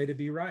than one way to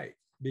be right,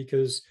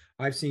 because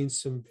I've seen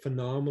some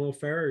phenomenal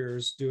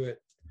farriers do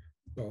it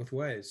both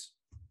ways.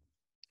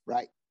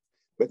 Right.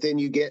 But then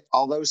you get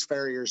all those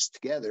farriers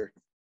together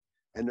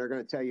and they're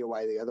going to tell you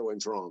why the other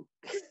one's wrong.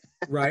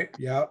 Right.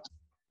 Yeah.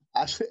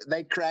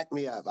 They crack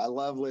me up. I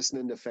love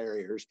listening to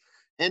farriers,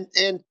 and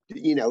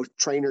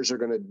trainers are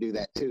going to do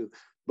that too.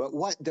 But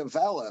what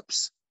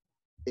develops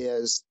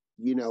is,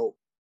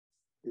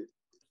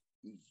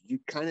 you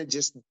kind of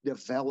just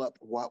develop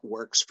what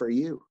works for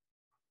you.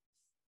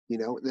 You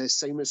know, the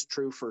same is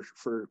true for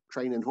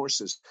training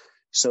horses.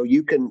 So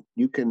you can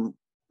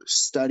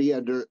study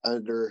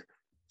under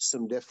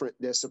some different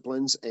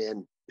disciplines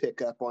and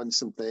pick up on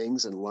some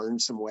things and learn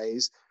some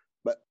ways.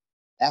 But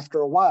after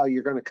a while,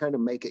 you're going to kind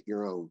of make it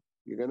your own.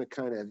 You're going to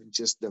kind of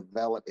just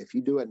develop. If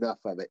you do enough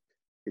of it,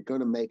 you're going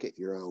to make it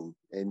your own,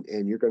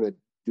 and you're going to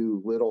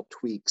do little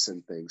tweaks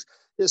and things.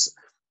 This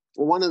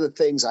one of the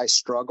things I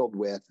struggled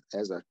with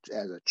as a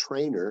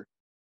trainer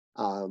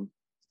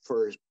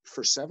for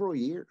several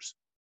years.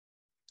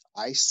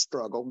 I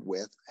struggled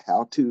with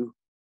how to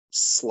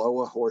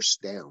slow a horse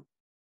down,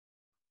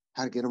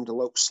 how to get them to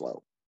lope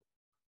slow,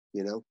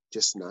 you know,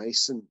 just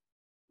nice and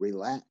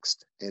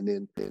relaxed. And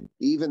then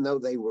even though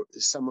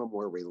some of them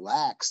were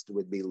relaxed,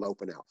 would be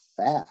loping out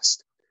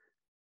fast.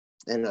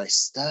 And I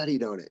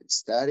studied on it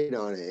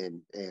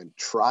and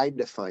tried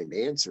to find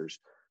answers.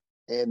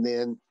 And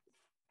then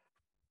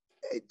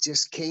it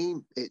just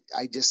came,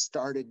 I just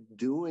started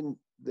doing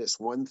this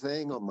one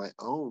thing on my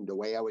own, the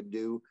way I would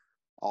do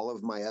all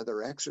of my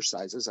other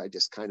exercises. I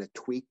just kind of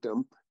tweaked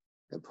them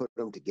and put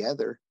them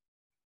together.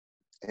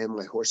 And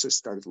my horses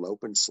started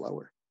loping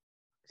slower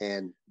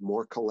and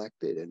more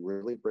collected and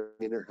really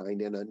bringing their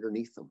hind end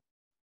underneath them.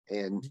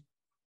 And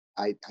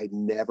I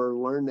never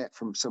learned that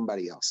from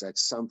somebody else.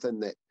 That's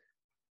something that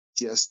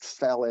just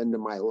fell into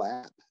my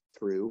lap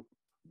through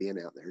being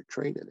out there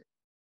training it.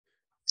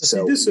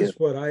 So this is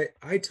what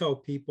I tell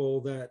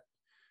people,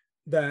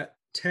 that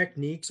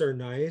techniques are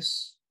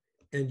nice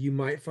and you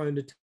might find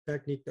a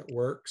technique that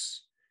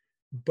works.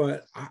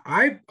 But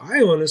I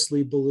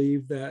honestly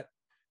believe that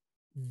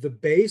the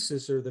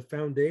basis or the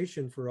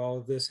foundation for all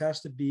of this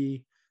has to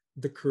be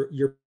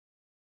your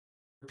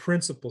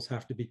principles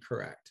have to be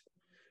correct.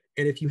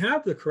 And if you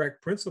have the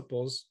correct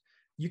principles,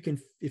 you can,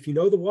 if you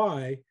know the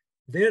why,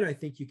 then I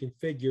think you can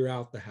figure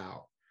out the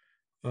how.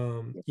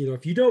 You know,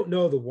 if you don't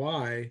know the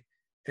why,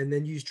 and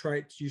then you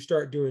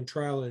start doing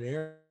trial and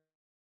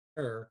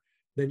error,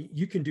 then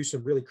you can do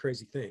some really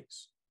crazy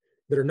things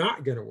that are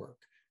not going to work.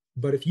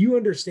 But if you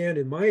understand,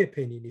 in my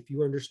opinion, if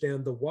you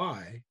understand the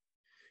why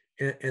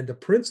and the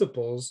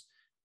principles,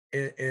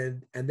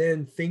 and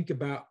then think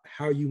about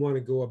how you want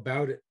to go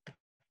about it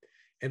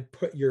and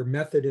put your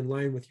method in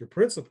line with your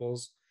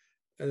principles,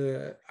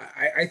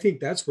 I think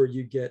that's where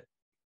you get,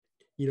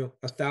 you know,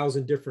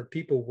 1,000 different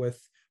people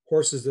with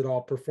horses that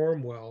all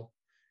perform well,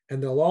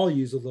 and they'll all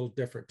use a little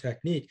different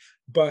technique.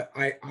 But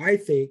I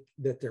think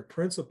that their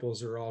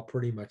principles are all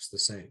pretty much the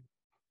same.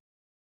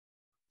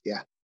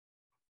 Yeah.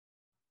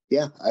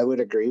 Yeah, I would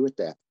agree with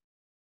that.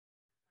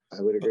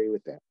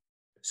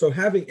 So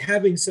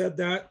having said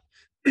that,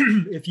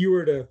 if you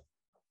were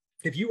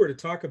to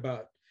talk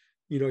about,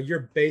 you know,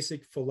 your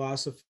basic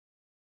philosophy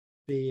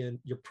and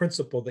your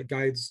principle that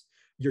guides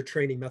your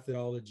training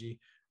methodology,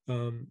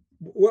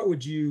 what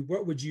would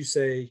you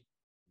say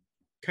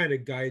kind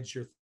of guides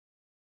your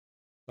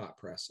thought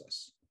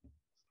process?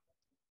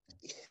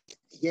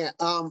 Yeah,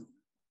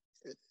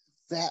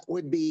 that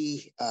would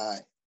be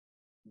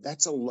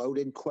that's a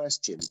loaded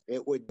question.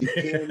 It would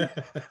depend.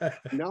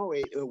 No,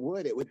 it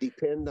would. It would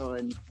depend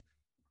on,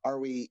 are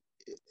we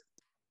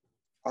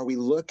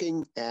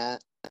looking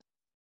at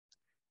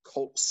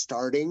colt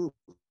starting,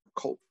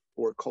 colt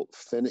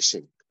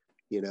finishing?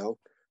 You know,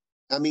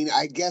 I mean,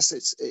 I guess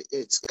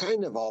it's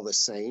kind of all the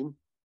same.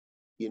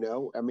 You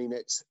know, I mean,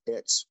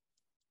 it's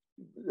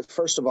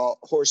first of all,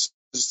 horses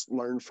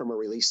learn from a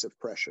release of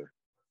pressure.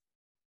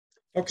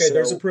 Okay, so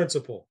there's a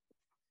principle.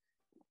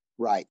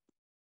 Right.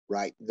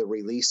 The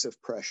release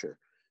of pressure.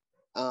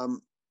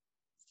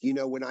 You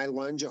know, when I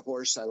lunge a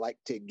horse, I like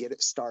to get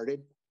it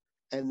started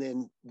and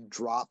then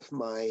drop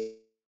my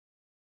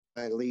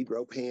lead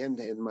rope hand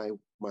and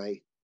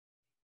my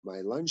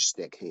lunge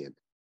stick hand.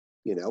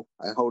 You know,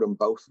 I hold them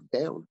both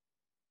down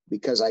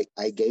because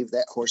I gave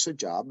that horse a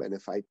job. And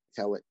if I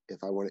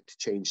want it to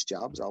change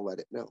jobs, I'll let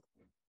it know.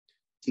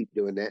 Keep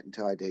doing that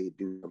until I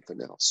do something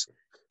else.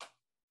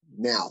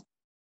 Now,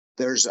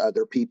 there's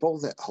other people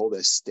that hold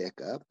a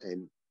stick up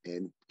and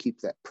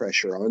keep that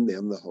pressure on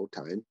them the whole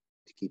time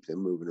to keep them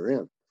moving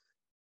around.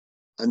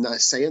 I'm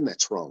not saying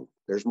that's wrong.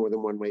 There's more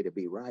than one way to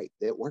be right.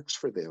 It works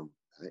for them.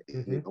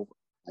 You know,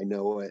 I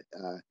know a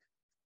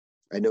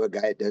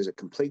guy that does it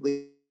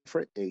completely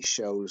different. And he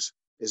shows.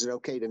 Is it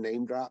okay to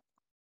name drop?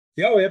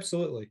 Yeah, oh,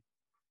 absolutely.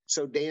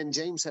 So Dan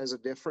James has a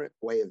different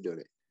way of doing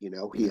it. You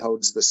know, he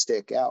holds the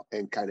stick out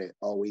and kind of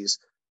always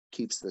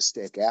keeps the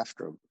stick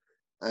after him.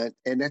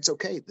 And that's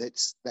okay.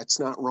 That's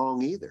not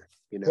wrong either.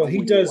 You know, well,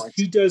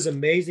 he does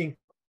amazing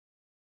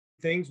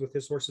things with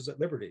his horses at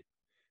Liberty.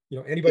 You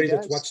know, anybody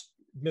that's watched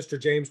Mr.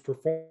 James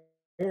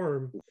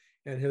perform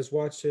and has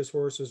watched his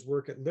horses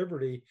work at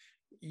Liberty,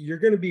 you're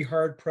going to be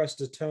hard pressed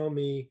to tell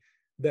me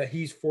that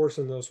he's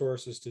forcing those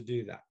horses to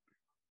do that.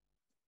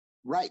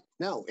 Right.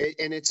 No,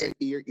 and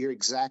you're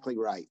exactly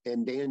right.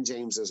 And Dan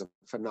James is a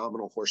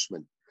phenomenal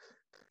horseman.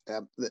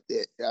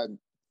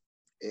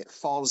 It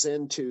falls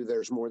into,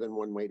 there's more than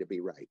one way to be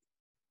right.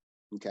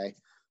 Okay.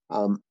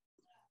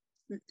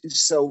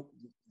 So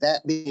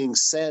that being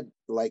said,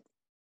 like,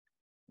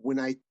 when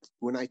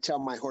I tell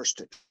my horse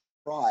to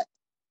trot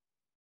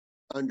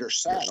under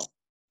saddle,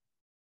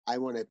 I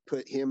want to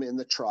put him in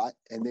the trot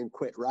and then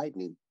quit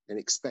riding him and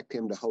expect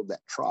him to hold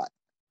that trot.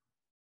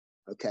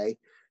 Okay.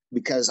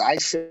 Because I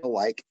feel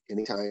like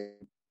anytime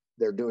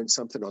they're doing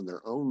something on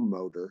their own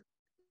motor,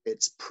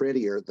 it's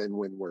prettier than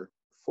when we're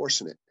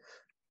forcing it.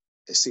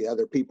 I see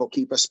other people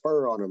keep a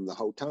spur on them the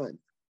whole time.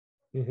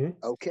 Mm-hmm.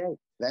 Okay.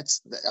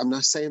 I'm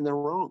not saying they're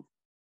wrong.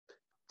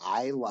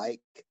 I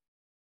like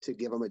to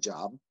give them a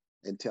job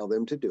and tell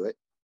them to do it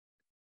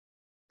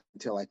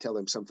until I tell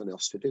them something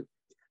else to do.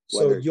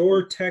 So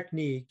your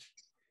technique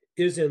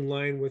is in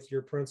line with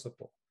your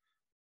principle.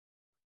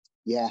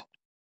 Yeah.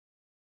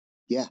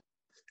 Yeah.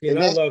 And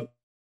I love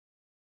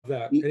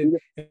that.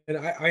 And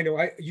I know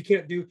you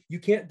can't do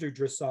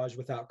dressage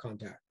without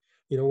contact.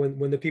 You know,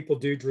 when the people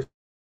do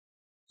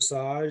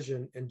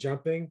dressage and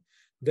jumping,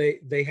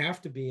 they have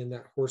to be in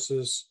that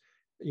horse's,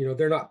 you know,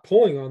 they're not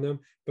pulling on them,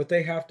 but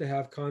they have to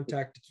have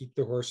contact to keep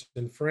the horse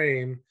in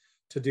frame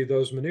to do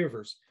those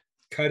maneuvers.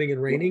 Cutting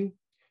and reining,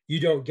 you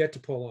don't get to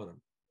pull on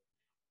them.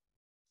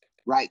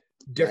 Right.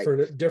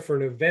 Different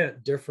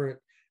event, different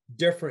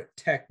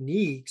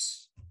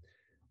techniques.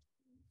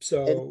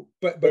 So,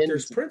 but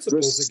there's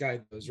principles that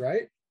guide those,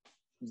 right?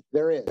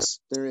 There is.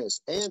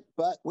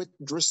 But with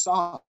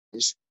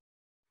dressage,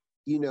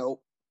 you know,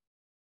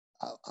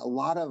 a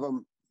lot of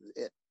them,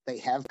 they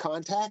have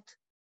contact.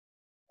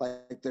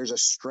 Like there's a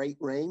straight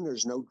rein,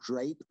 there's no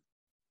drape.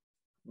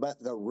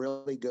 But the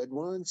really good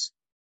ones,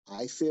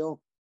 I feel,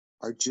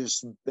 are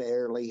just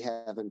barely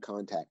having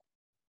contact.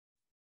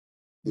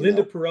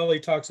 Linda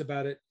Pirelli talks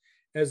about it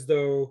as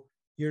though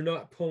you're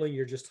not pulling,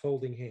 you're just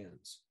holding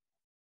hands.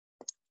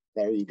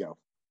 There you go.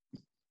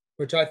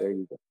 Which I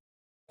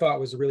thought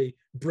was a really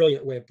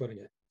brilliant way of putting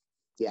it.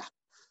 Yeah.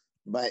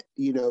 But,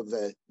 you know,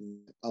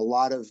 a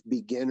lot of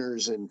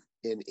beginners in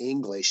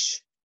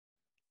English,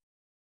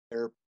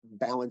 they're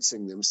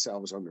balancing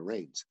themselves on the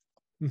reins.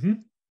 Mm-hmm.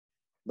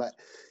 But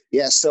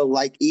yeah, so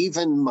like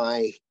even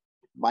my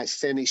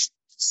finished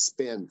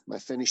spin, my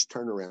finished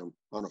turnaround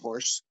on a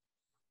horse,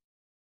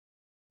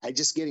 I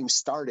just get him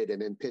started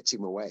and then pitch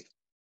him away.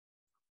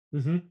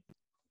 Mm-hmm.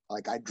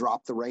 Like I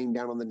drop the rein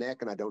down on the neck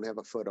and I don't have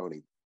a foot on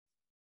him.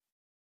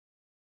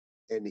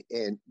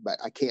 But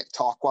I can't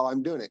talk while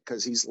I'm doing it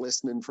because he's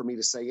listening for me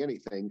to say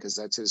anything because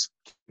that's his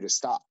cue to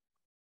stop.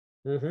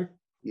 Mm-hmm.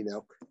 You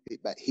know,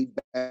 but he'd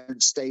better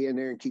stay in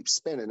there and keep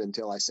spinning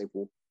until I say,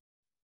 well,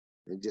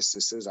 and just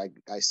as soon as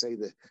I say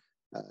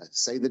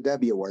the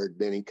W word,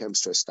 then he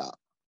comes to a stop.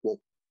 Well,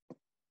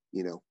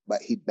 you know,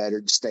 but he'd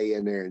better stay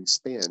in there and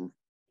spin.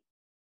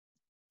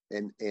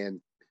 And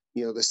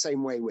you know, the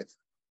same way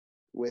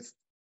with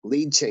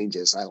lead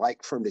changes, I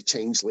like for him to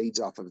change leads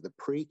off of the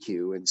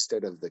pre-cue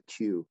instead of the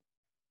cue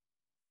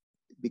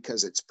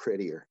because it's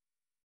prettier.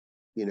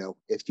 You know,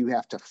 if you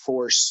have to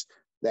force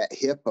that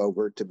hip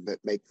over to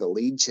make the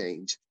lead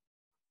change,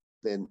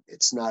 then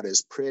it's not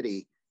as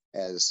pretty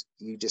as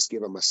you just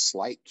give them a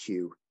slight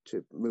cue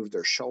to move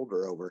their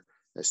shoulder over.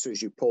 As soon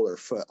as you pull their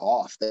foot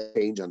off, they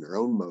change on their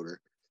own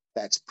motor.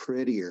 That's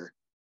prettier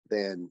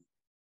than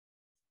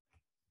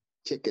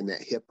kicking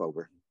that hip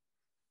over.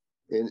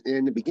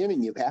 In the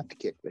beginning, you have to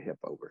kick the hip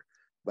over,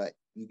 but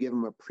you give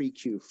them a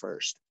pre-cue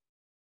first.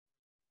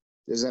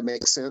 Does that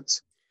make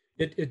sense?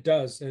 It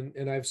does,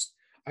 and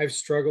I've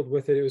struggled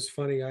with it. It was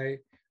funny.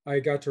 I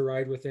got to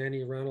ride with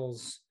Annie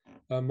Reynolds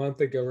a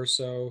month ago or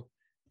so,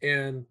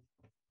 and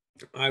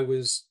I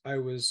was,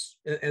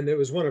 and it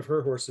was one of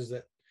her horses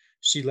that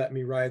she let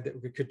me ride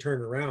that could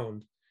turn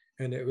around,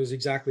 and it was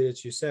exactly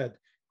as you said.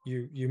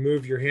 You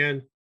move your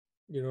hand,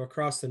 you know,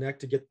 across the neck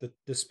to get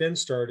the spin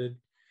started,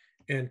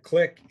 and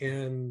click,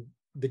 and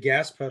the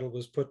gas pedal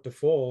was put to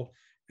full,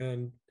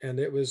 and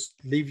it was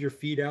leave your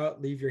feet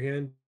out, leave your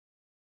hand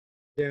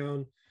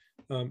down.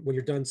 When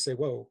you're done, say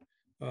whoa.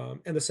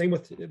 And the same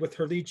with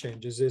her lead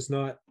changes. It's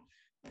not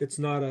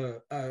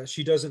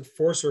she doesn't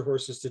force her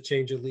horses to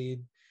change a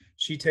lead.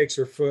 She takes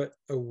her foot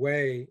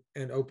away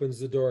and opens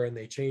the door, and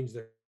they change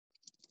their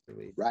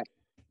lead. Right.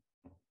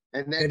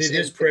 And it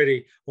is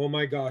pretty. Oh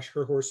my gosh,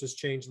 her horses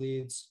change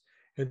leads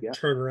and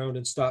turn around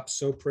and stop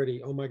so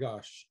pretty. Oh my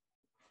gosh.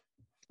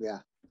 Yeah.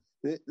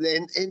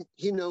 And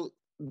you know,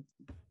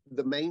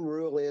 the main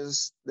rule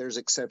is there's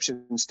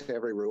exceptions to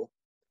every rule.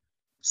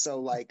 So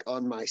like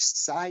on my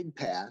side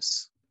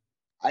pass,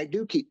 I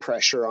do keep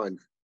pressure on,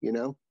 you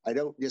know, I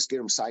don't just get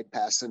them side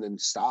passing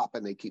and stop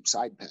and they keep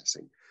side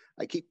passing.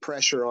 I keep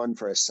pressure on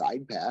for a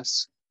side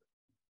pass.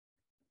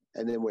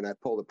 And then when I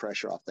pull the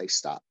pressure off, they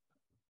stop.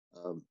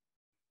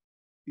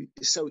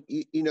 So,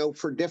 you know,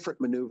 for different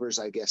maneuvers,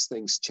 I guess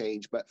things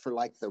change, but for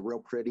like the real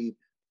pretty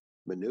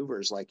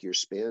maneuvers, like your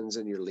spins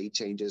and your lead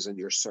changes and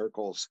your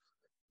circles,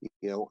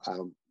 you know,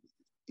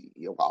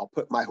 I'll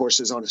put my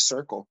horses on a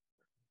circle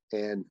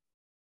and,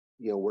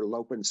 you know, we're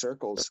loping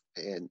circles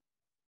and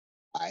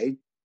I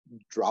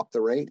drop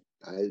the rein.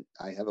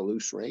 I have a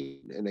loose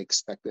rein and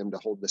expect them to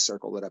hold the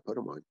circle that I put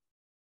them on.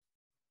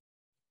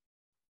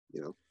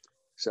 You know,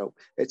 so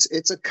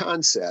it's a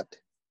concept.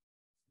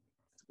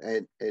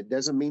 And it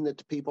doesn't mean that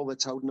the people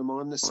that's holding them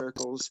on the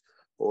circles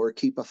or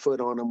keep a foot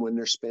on them when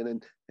they're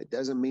spinning, it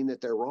doesn't mean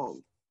that they're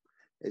wrong.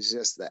 It's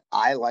just that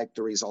I like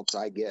the results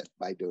I get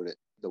by doing it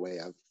the way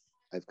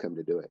I've come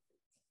to do it.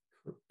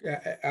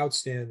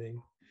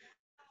 Outstanding.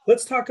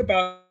 Let's talk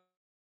about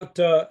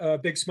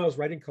Big Smiles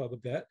Riding Club a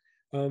bit.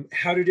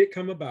 How did it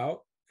come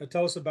about?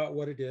 Tell us about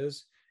what it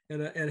is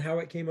and how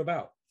it came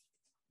about.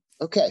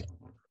 Okay.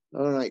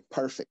 All right.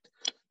 Perfect.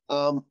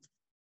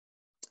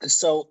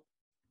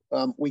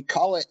 We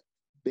call it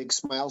Big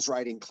Smiles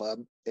Riding Club,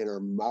 and our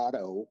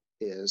motto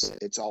is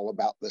it's all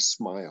about the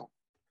smile.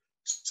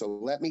 So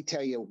let me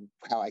tell you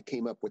how I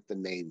came up with the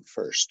name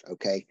first,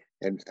 okay?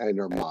 And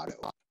our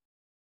motto.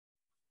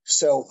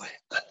 So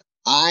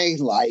I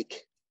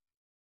like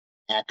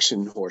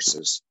action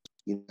horses.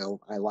 You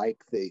know, I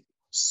like the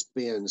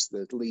spins,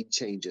 the lead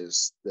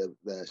changes, the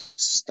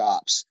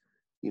stops,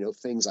 you know,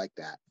 things like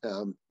that.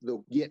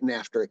 The getting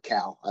after a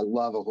cow. I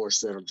love a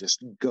horse that'll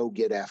just go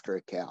get after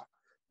a cow.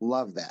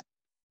 Love that.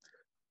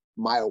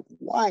 My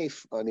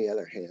wife, on the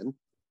other hand,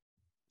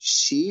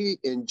 she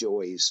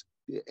enjoys,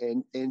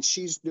 and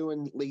she's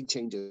doing lead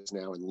changes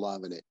now and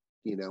loving it,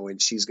 you know, and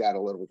she's got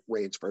a little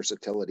range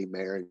versatility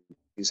mare and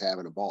she's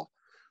having a ball.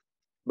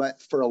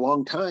 But for a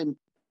long time,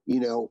 you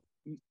know,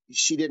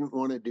 she didn't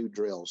want to do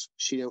drills.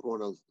 She didn't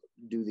want to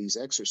do these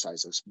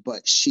exercises,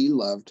 but she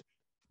loved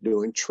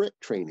doing trick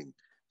training.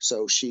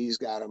 So she's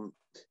got them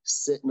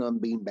sitting on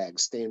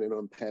beanbags, standing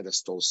on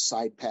pedestals,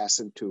 side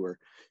passing to her.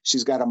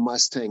 She's got a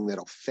Mustang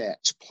that'll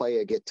fetch, play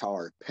a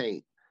guitar,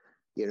 paint,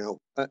 you know,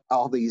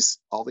 all these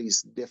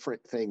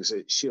different things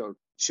that she'll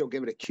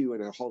give it a cue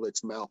and it'll hold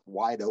its mouth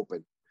wide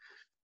open,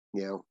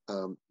 you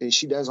know, and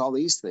she does all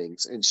these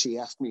things. And she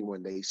asked me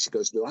one day, she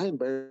goes, "Do I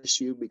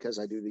embarrass you because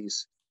I do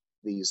these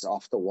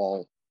off the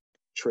wall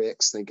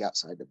tricks, think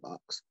outside the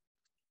box?"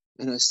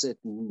 And I said,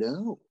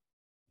 "No,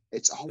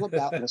 it's all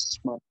about the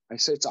smile." I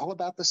said, "It's all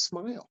about the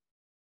smile.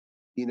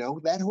 You know,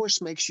 that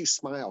horse makes you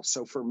smile.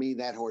 So for me,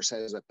 that horse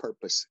has a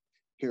purpose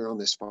here on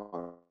this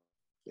farm.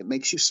 It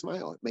makes you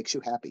smile. It makes you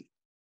happy."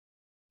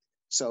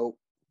 So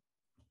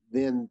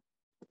then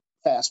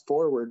fast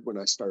forward, when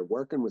I started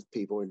working with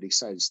people and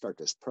decided to start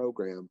this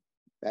program,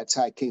 that's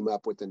how I came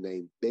up with the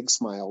name Big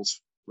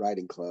Smiles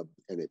Riding Club.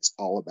 And it's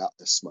all about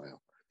the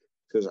smile,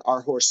 because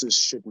our horses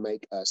should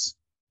make us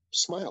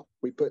smile.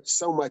 We put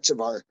so much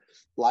of our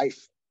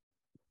life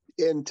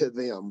into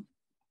them.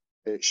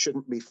 It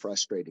shouldn't be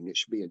frustrating. It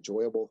should be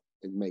enjoyable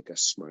and make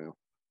us smile.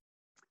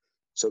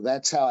 So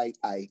that's how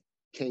I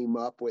came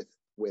up with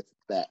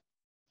that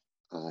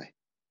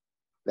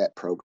that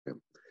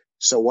program.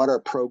 So what our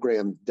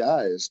program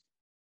does,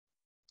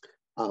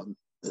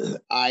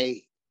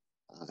 I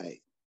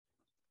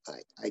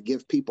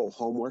give people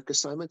homework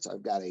assignments.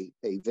 I've got a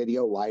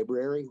video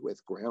library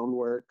with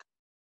groundwork,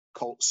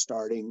 colt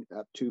starting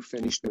up to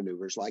finished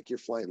maneuvers, like your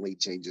flying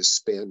lead changes,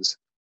 spins,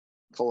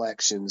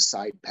 collections,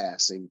 side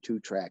passing, two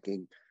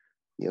tracking,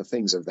 you know,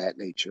 things of that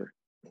nature.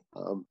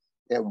 What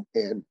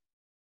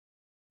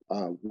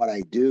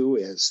I do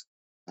is,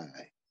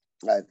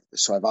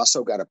 so I've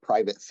also got a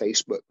private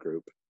Facebook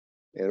group,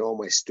 and all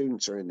my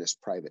students are in this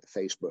private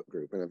Facebook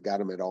group, and I've got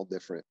them at all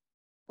different.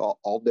 I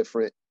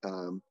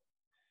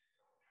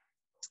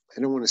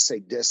don't want to say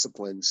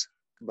disciplines,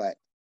 but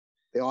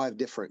they all have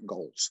different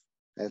goals.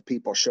 I have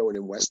people showing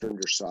in Western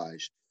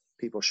dressage,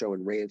 people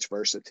showing ranch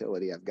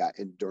versatility. I've got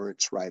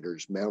endurance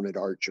riders, mounted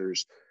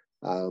archers,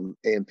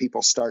 and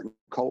people starting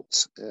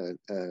colts and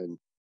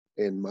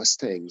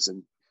Mustangs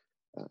and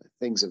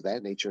things of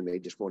that nature. And they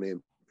just want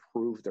to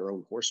improve their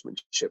own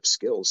horsemanship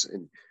skills.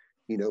 And,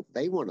 you know,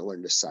 they want to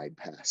learn to side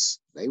pass.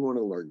 They want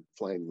to learn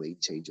flying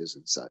lead changes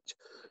and such.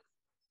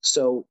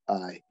 So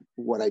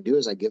what I do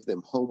is I give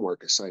them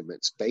homework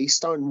assignments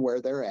based on where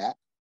they're at.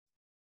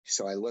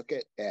 So I look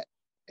at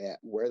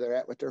where they're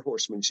at with their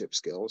horsemanship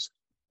skills,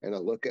 and I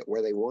look at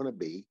where they want to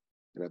be,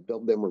 and I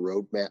build them a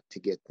roadmap to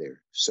get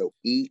there. So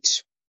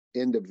each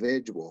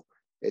individual,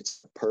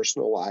 it's a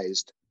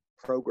personalized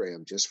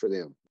program just for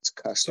them. It's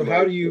customized. So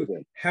how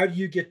do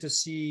you get to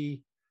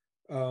see?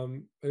 I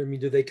mean,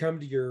 do they come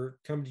to your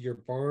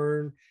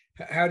barn?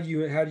 How do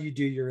you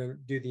do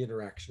the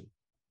interaction?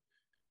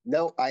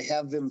 No, I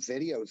have them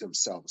video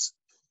themselves.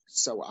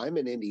 So I'm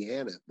in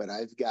Indiana, but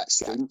I've got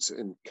students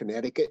in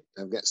Connecticut.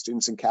 I've got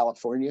students in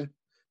California,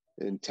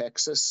 in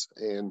Texas,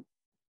 and,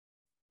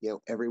 you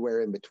know,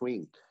 everywhere in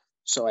between.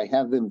 So I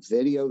have them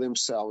video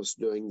themselves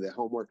doing the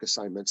homework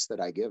assignments that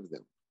I give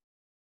them.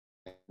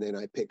 And then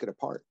I pick it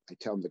apart. I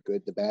tell them the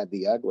good, the bad,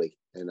 the ugly.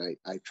 And I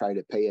try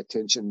to pay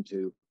attention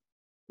to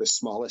the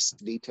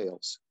smallest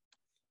details.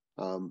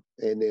 And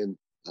then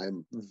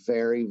I'm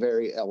very,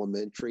 very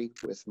elementary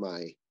with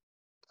my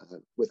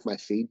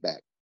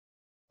feedback.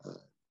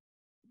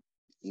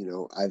 You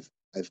know, I've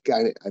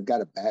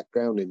got a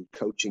background in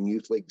coaching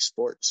youth league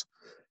sports.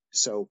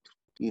 So,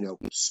 you know,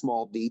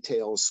 small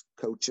details,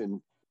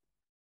 coaching,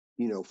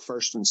 you know,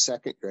 first and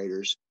second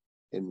graders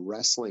in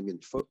wrestling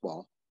and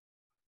football,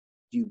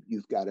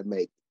 you've got to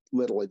make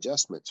little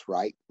adjustments,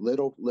 right?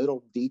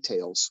 Little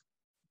details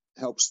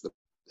helps the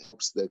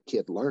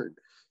kid learn.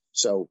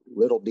 So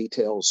little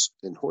details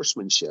in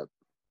horsemanship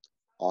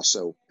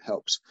also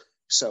helps.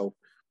 So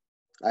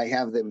I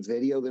have them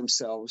video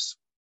themselves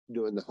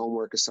doing the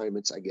homework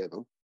assignments I give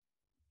them.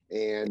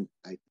 And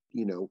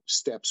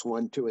steps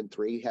 1, 2, and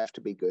 3 have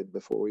to be good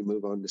before we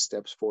move on to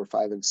steps 4,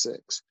 5, and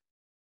 6.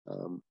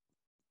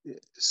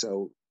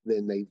 So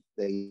then they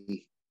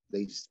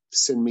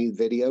send me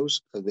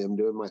videos of them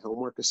doing my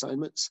homework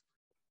assignments.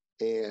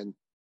 And,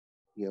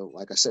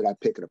 like I said, I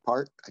pick it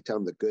apart. I tell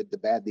them the good, the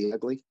bad, the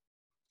ugly.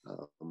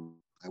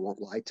 I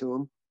won't lie to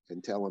them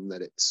and tell them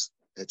that it's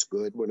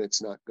good when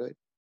it's not good.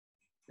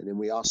 And then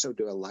we also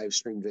do a live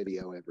stream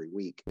video every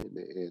week.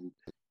 And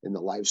in the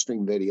live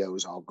stream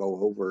videos, I'll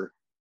go over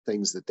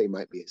things that they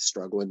might be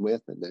struggling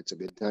with. And that's a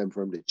good time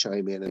for them to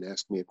chime in and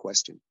ask me a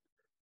question.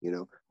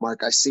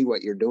 Mark, I see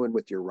what you're doing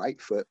with your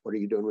right foot. What are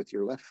you doing with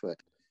your left foot?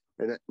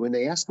 And when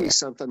they ask me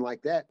something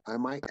like that, I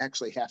might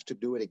actually have to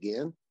do it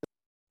again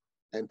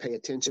and pay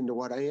attention to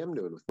what I am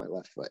doing with my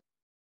left foot,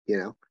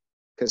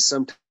 because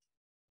sometimes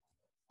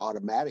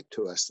automatic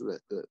to us,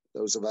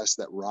 those of us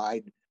that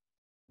ride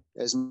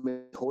as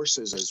many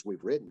horses as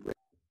we've ridden,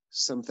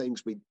 some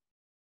things we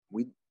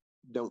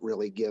don't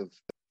really give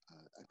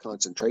a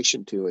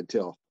concentration to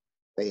until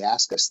they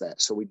ask us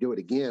that. So we do it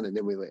again, and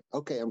then we like,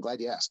 okay, I'm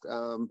glad you asked.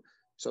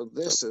 So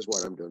this is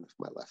what I'm doing with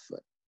my left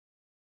foot.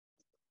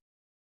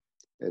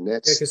 And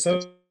that's because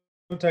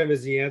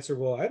sometimes the answer,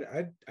 well,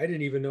 I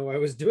didn't even know I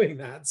was doing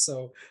that.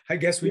 So I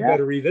guess we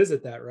better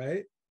revisit that,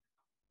 right?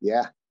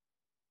 Yeah.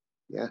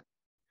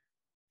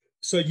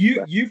 So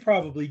you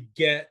probably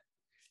get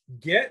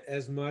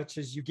as much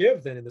as you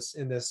give then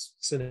in this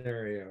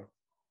scenario.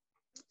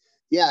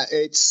 Yeah,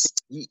 it's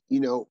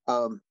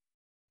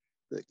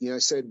I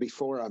said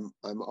before,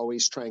 I'm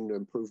always trying to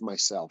improve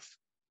myself,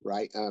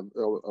 right? I'm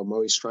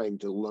always trying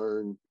to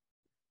learn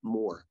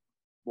more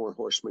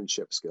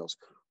horsemanship skills.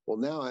 Well,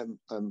 now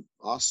I'm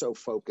also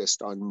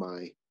focused on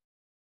my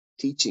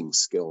teaching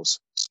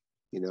skills.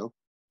 I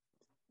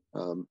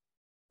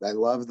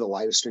love the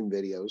live stream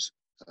videos.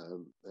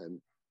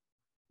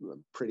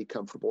 I'm pretty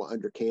comfortable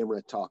under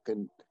camera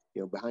talking,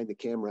 behind the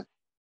camera,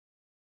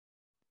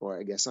 or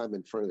I guess I'm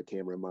in front of the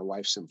camera. My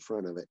wife's in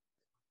front of it.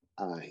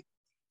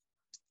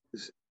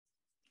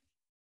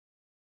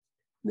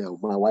 No,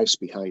 my wife's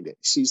behind it.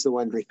 She's the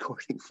one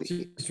recording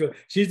me.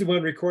 She's the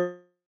one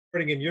recording,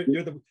 and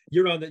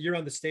you're on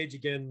the stage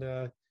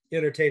again,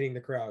 entertaining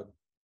the crowd.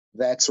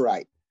 That's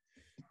right.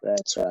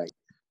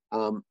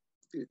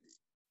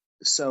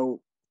 So,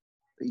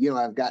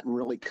 I've gotten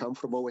really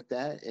comfortable with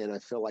that, and I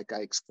feel like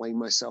I explain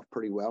myself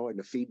pretty well. And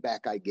the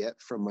feedback I get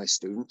from my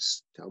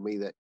students tell me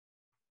that,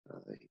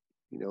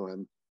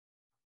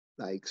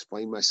 I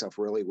explain myself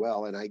really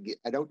well, and I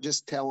don't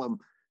just tell them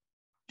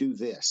do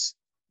this.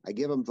 I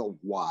give them the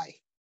why.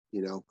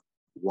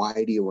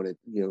 Why do you want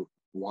to?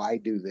 Why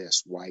do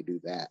this? Why do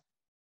that?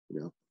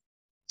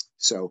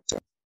 So,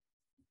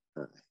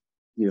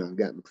 I've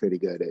gotten pretty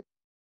good at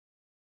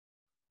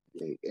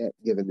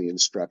giving the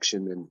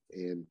instruction,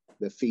 and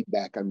the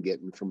feedback I'm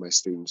getting from my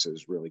students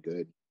is really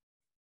good.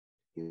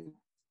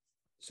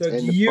 So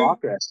and the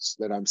progress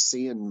that I'm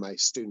seeing my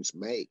students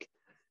make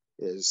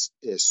is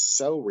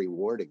so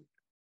rewarding.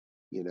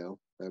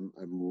 I'm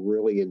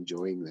really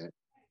enjoying that.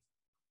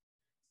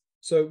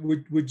 So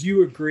would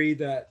you agree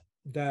that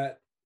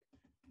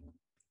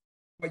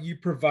what you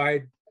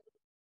provide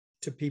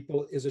to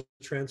people is a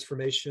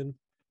transformation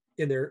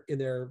in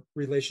their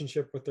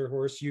relationship with their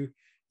horse? You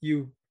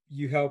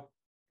help,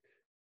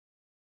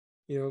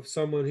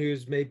 someone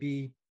who's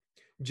maybe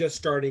just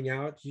starting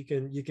out, you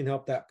can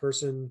help that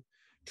person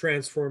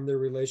transform their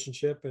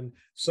relationship, and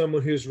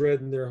someone who's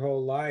ridden their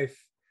whole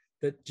life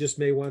that just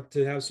may want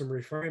to have some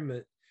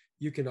refinement,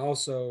 you can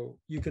also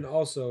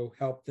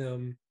help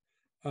them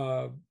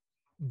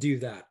do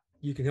that.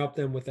 You can help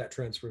them with that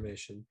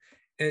transformation,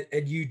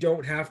 and you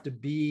don't have to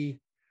be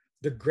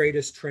the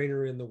greatest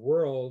trainer in the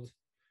world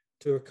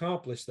to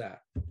accomplish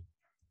that.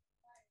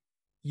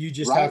 You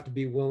just have to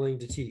be willing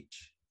to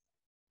teach.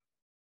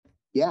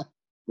 Yeah,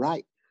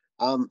 right.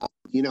 I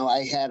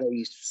had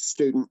a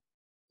student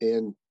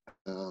in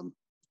I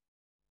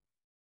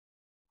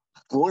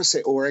want to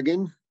say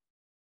Oregon,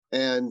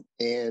 and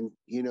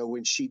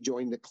when she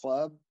joined the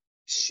club,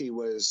 she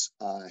was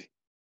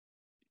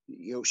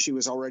she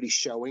was already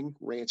showing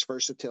ranch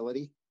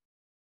versatility,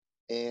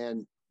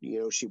 and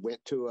she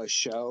went to a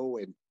show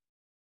and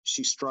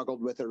she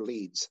struggled with her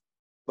leads,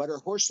 but her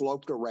horse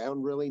loped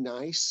around really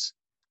nice,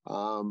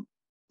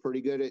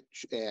 pretty good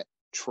at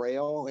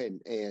trail,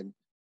 and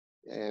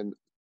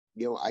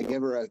I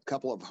gave her a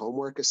couple of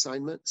homework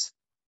assignments,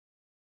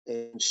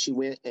 and she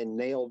went and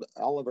nailed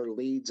all of her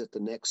leads at the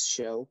next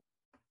show.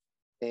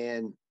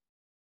 And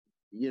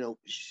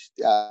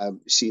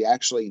she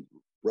actually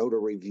wrote a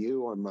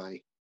review on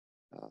my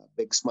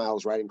Big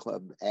Smiles Riding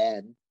Club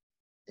ad,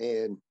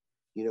 and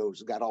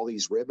it's got all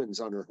these ribbons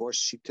on her horse.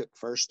 She took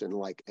first in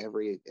like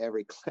every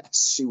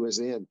class she was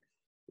in,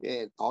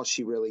 and all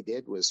she really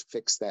did was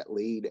fix that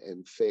lead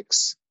and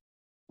fix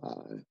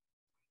the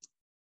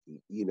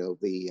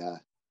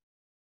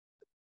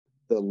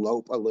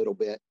lope a little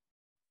bit,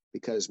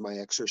 because my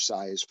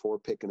exercise for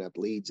picking up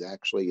leads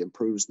actually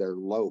improves their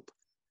lope.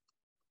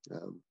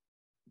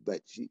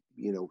 But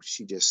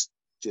she just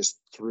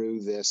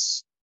through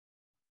this,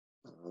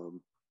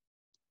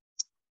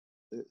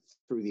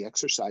 through the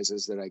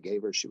exercises that I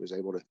gave her, she was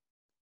able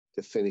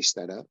to finish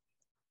that up.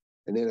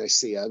 And then I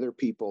see other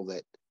people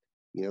that,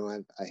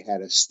 I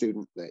had a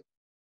student that,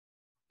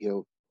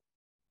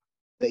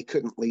 they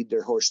couldn't lead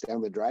their horse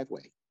down the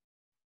driveway.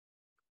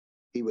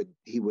 He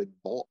would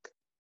balk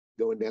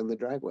going down the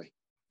driveway.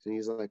 And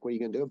he's like, what are you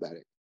going to do about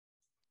it?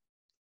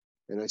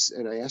 And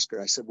I asked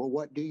her, I said, well,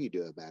 what do you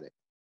do about it?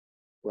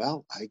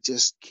 Well, I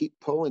just keep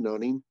pulling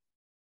on him.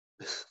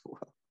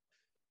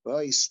 Well,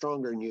 he's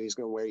stronger than you. He's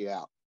going to wear you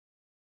out.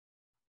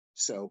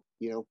 So,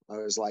 I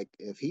was like,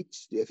 if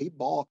he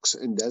balks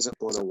and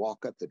doesn't want to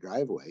walk up the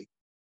driveway,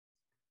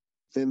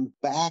 then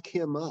back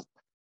him up,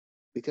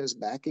 because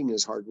backing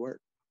is hard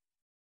work.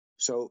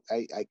 So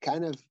I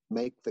kind of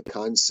make the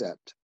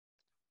concept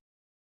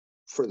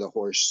for the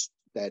horse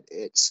that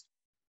it's,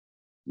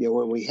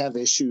 when we have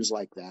issues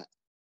like that,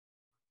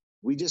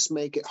 we just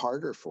make it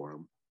harder for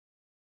them.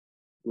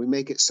 We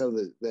make it so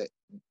that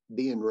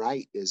being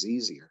right is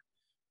easier.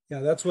 Yeah,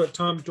 that's what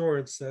Tom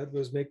Dorrance said,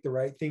 was make the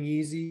right thing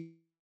easy.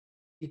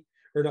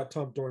 Or not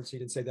Tom Dorrance, he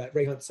didn't say that.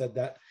 Ray Hunt said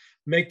that.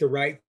 Make the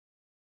right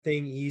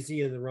thing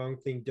easy and the wrong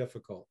thing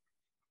difficult.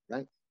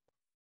 Right.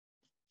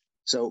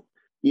 So,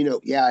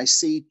 I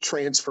see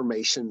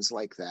transformations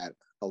like that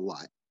a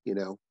lot,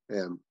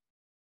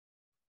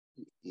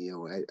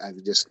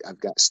 I've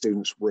got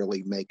students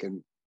really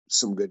making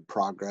some good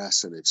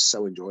progress, and it's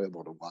so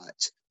enjoyable to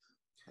watch.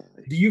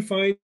 Do you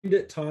find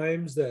at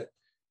times that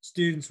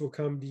students will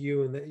come to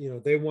you and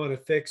that, they want to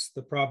fix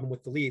the problem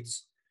with the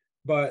leads,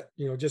 but,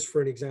 just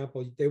for an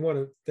example, they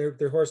want to,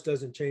 their horse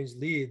doesn't change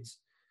leads,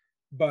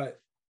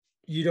 but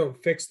you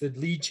don't fix the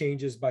lead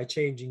changes by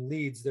changing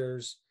leads.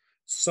 There's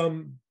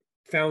some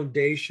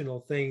foundational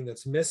thing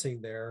that's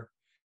missing there,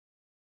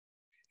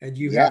 and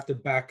you have to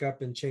back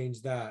up and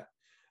change that.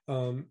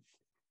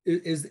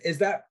 Is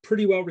that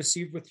pretty well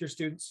received with your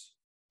students?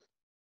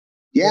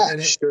 Yeah,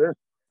 sure.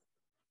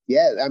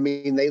 Yeah, I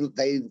mean, they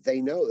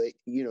know that,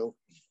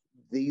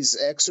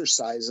 these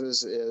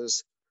exercises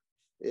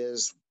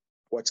is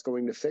what's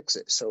going to fix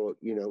it. So,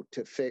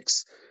 to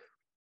fix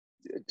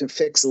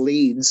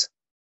leads,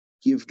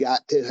 you've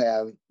got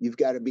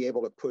to be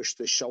able to push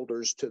the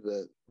shoulders to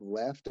the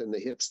left and the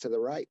hips to the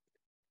right,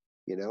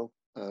 and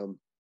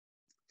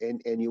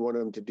you want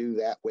them to do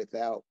that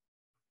without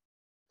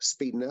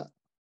speeding up.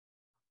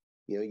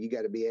 You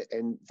got to be,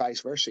 and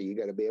vice versa, you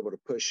got to be able to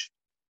push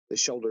the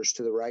shoulders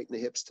to the right and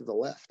the hips to the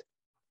left.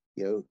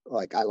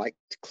 Like I like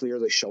to clear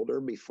the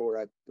shoulder before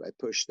I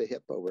push the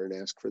hip over and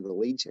ask for the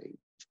lead change.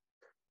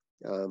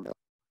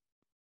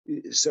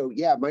 So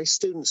yeah, my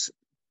students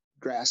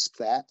grasp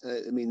that.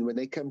 I mean, when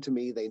they come to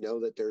me, they know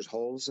that there's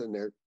holes, and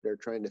they're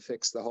trying to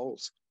fix the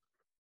holes.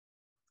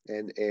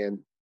 And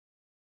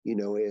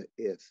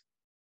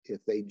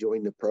if they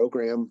join the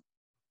program,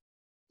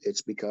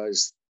 it's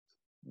because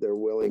they're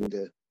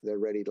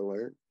ready to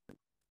learn.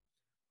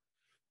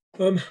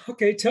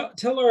 Okay,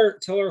 tell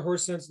our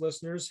Horse Sense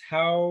listeners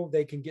how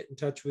they can get in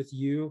touch with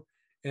you,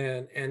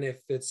 and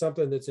if it's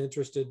something that's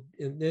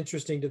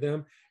interesting to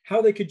them,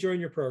 how they could join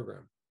your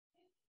program.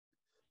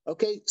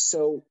 Okay,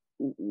 so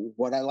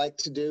what I like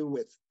to do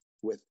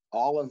with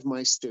all of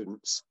my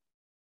students,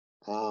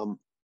 I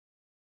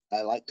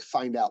like to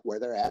find out where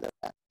they're at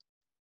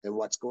and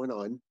what's going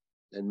on,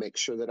 and make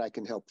sure that I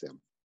can help them.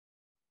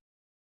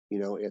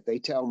 If they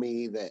tell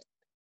me that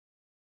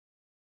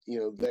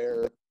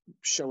they're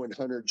showing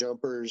hunter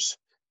jumpers,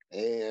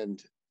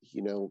 and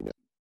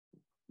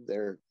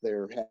they're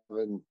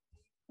having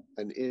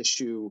an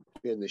issue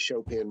in the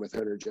show pen with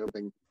hunter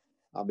jumping,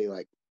 I'll be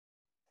like,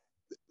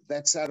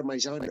 that's out of my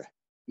genre.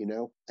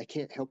 I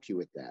can't help you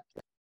with that.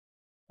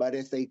 But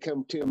if they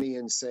come to me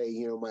and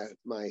say,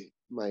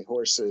 my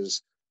horse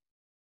is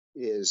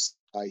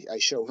I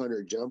show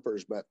hunter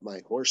jumpers, but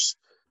my horse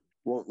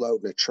won't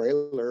load in a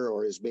trailer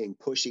or is being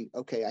pushy,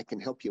 okay, I can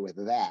help you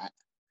with that,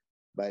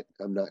 but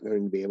I'm not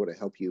going to be able to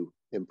help you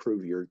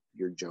improve your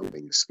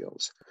jumping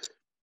skills.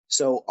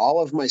 So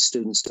all of my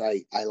students,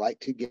 I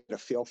like to get a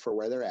feel for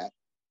where they're at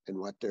and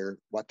what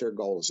their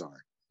goals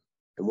are.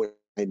 And when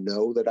I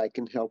know that I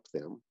can help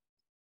them,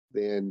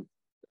 then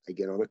I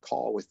get on a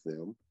call with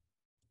them.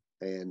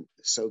 And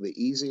so the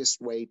easiest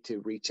way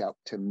to reach out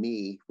to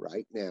me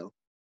right now,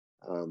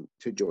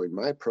 to join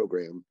my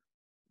program,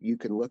 you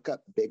can look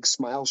up Big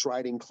Smiles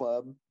Riding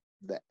Club,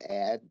 the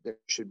ad. There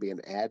should be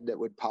an ad that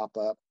would pop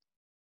up,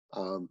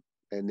 and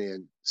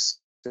then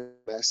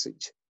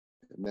message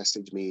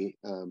me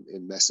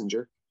in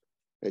Messenger.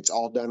 It's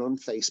all done on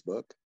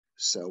Facebook.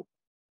 So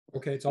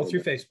okay, it's all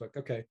through Facebook.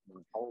 Okay,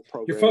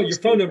 your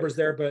phone number's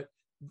there, but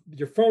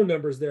your phone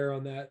number's there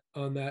on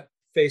that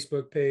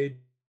Facebook page,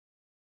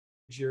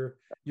 your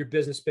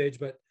business page,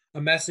 but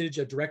a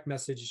direct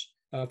message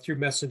through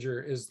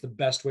Messenger is the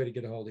best way to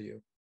get a hold of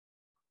you.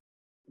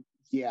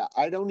 Yeah,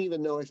 I don't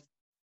even know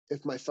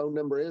if my phone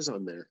number is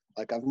on there.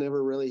 Like I've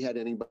never really had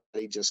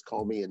anybody just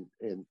call me and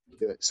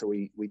do it. So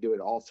we do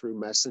it all through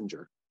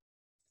Messenger.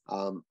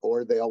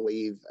 Or they'll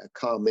leave a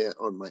comment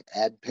on my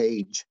ad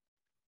page,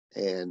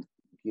 and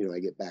I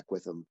get back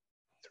with them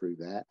through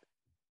that.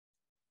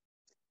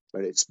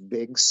 But it's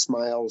Big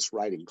Smiles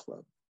Riding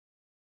Club.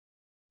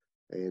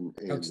 And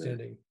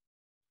outstanding.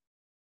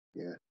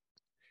 Yeah.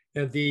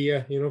 And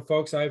the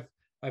folks, I've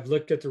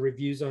looked at the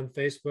reviews on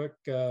Facebook.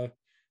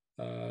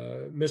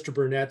 Mr.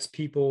 Burnette's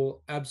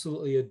people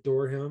absolutely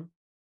adore him.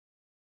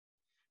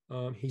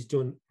 He's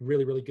doing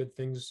really, really good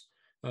things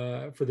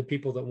for the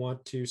people that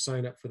want to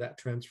sign up for that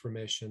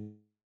transformation.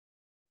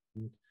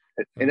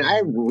 And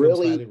I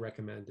really highly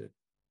recommend it.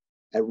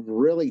 I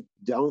really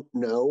don't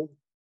know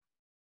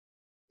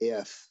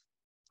if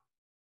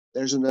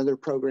there's another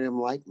program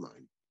like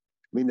mine.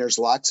 I mean, there's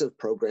lots of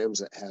programs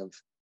that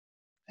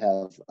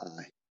have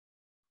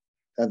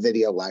a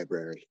video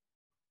library,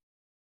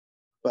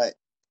 but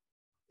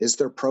is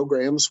there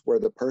programs where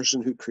the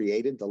person who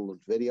created the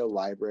video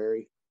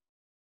library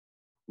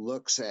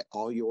looks at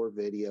all your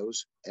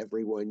videos,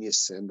 every one you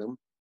send them,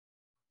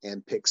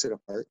 and picks it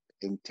apart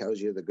and tells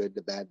you the good,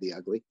 the bad, the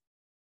ugly?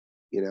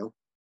 I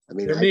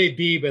mean, there may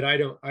be, but I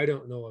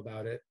don't know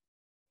about it.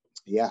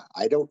 Yeah,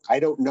 I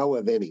don't know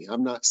of any.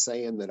 I'm not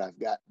saying that I've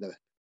got the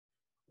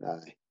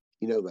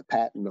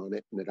patent on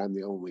it and that I'm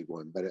the only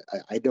one, but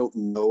I don't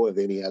know of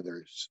any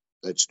others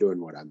that's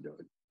doing what I'm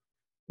doing.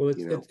 Well,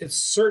 it's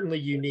certainly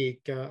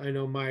unique. I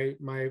know my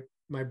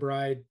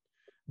bride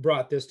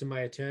brought this to my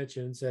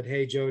attention and said,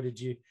 "Hey, Joe,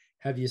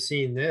 have you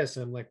seen this?"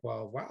 And I'm like,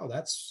 "Well, wow,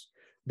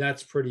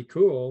 that's pretty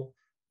cool."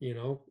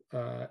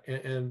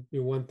 And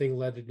one thing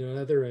led to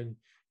another, and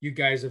you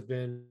guys have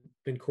been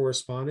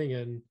corresponding,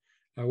 and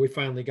we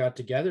finally got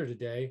together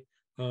today.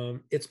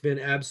 It's been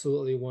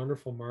absolutely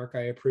wonderful, Mark.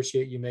 I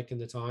appreciate you making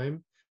the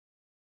time.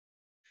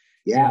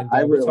 Yeah,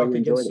 I we'll really talk again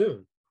enjoyed soon.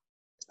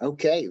 It.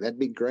 Okay, that'd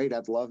be great.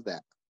 I'd love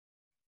that.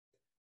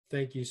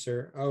 Thank you,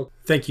 sir. Oh,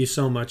 thank you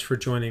so much for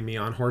joining me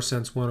on Horse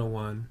Sense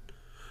 101,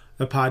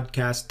 the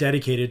podcast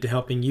dedicated to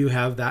helping you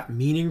have that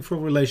meaningful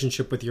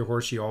relationship with your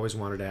horse you always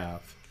wanted to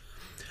have.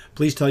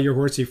 Please tell your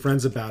horsey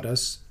friends about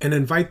us and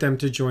invite them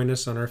to join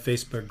us on our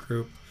Facebook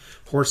group,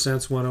 Horse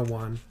Sense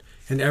 101,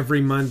 and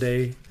every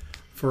Monday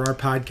for our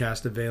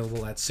podcast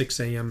available at 6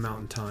 a.m.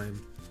 Mountain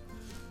Time.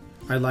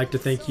 I'd like to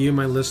thank you,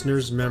 my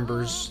listeners,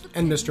 members,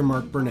 and Mr.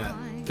 Mark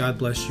Burnette. God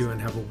bless you and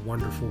have a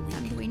wonderful week.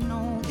 And we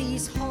know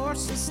these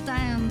horses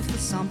stand for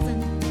something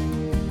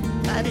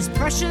that is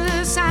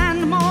precious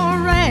and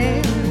more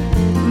rare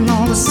than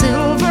all the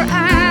silver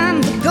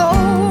and the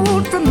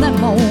gold from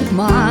them old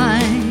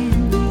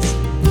mines.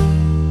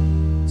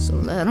 So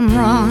let them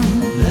run.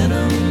 Let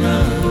them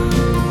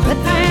run.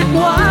 Let them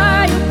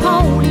wild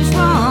ponies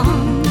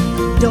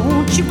run.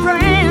 Don't you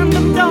brand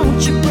them,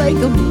 don't you break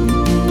them.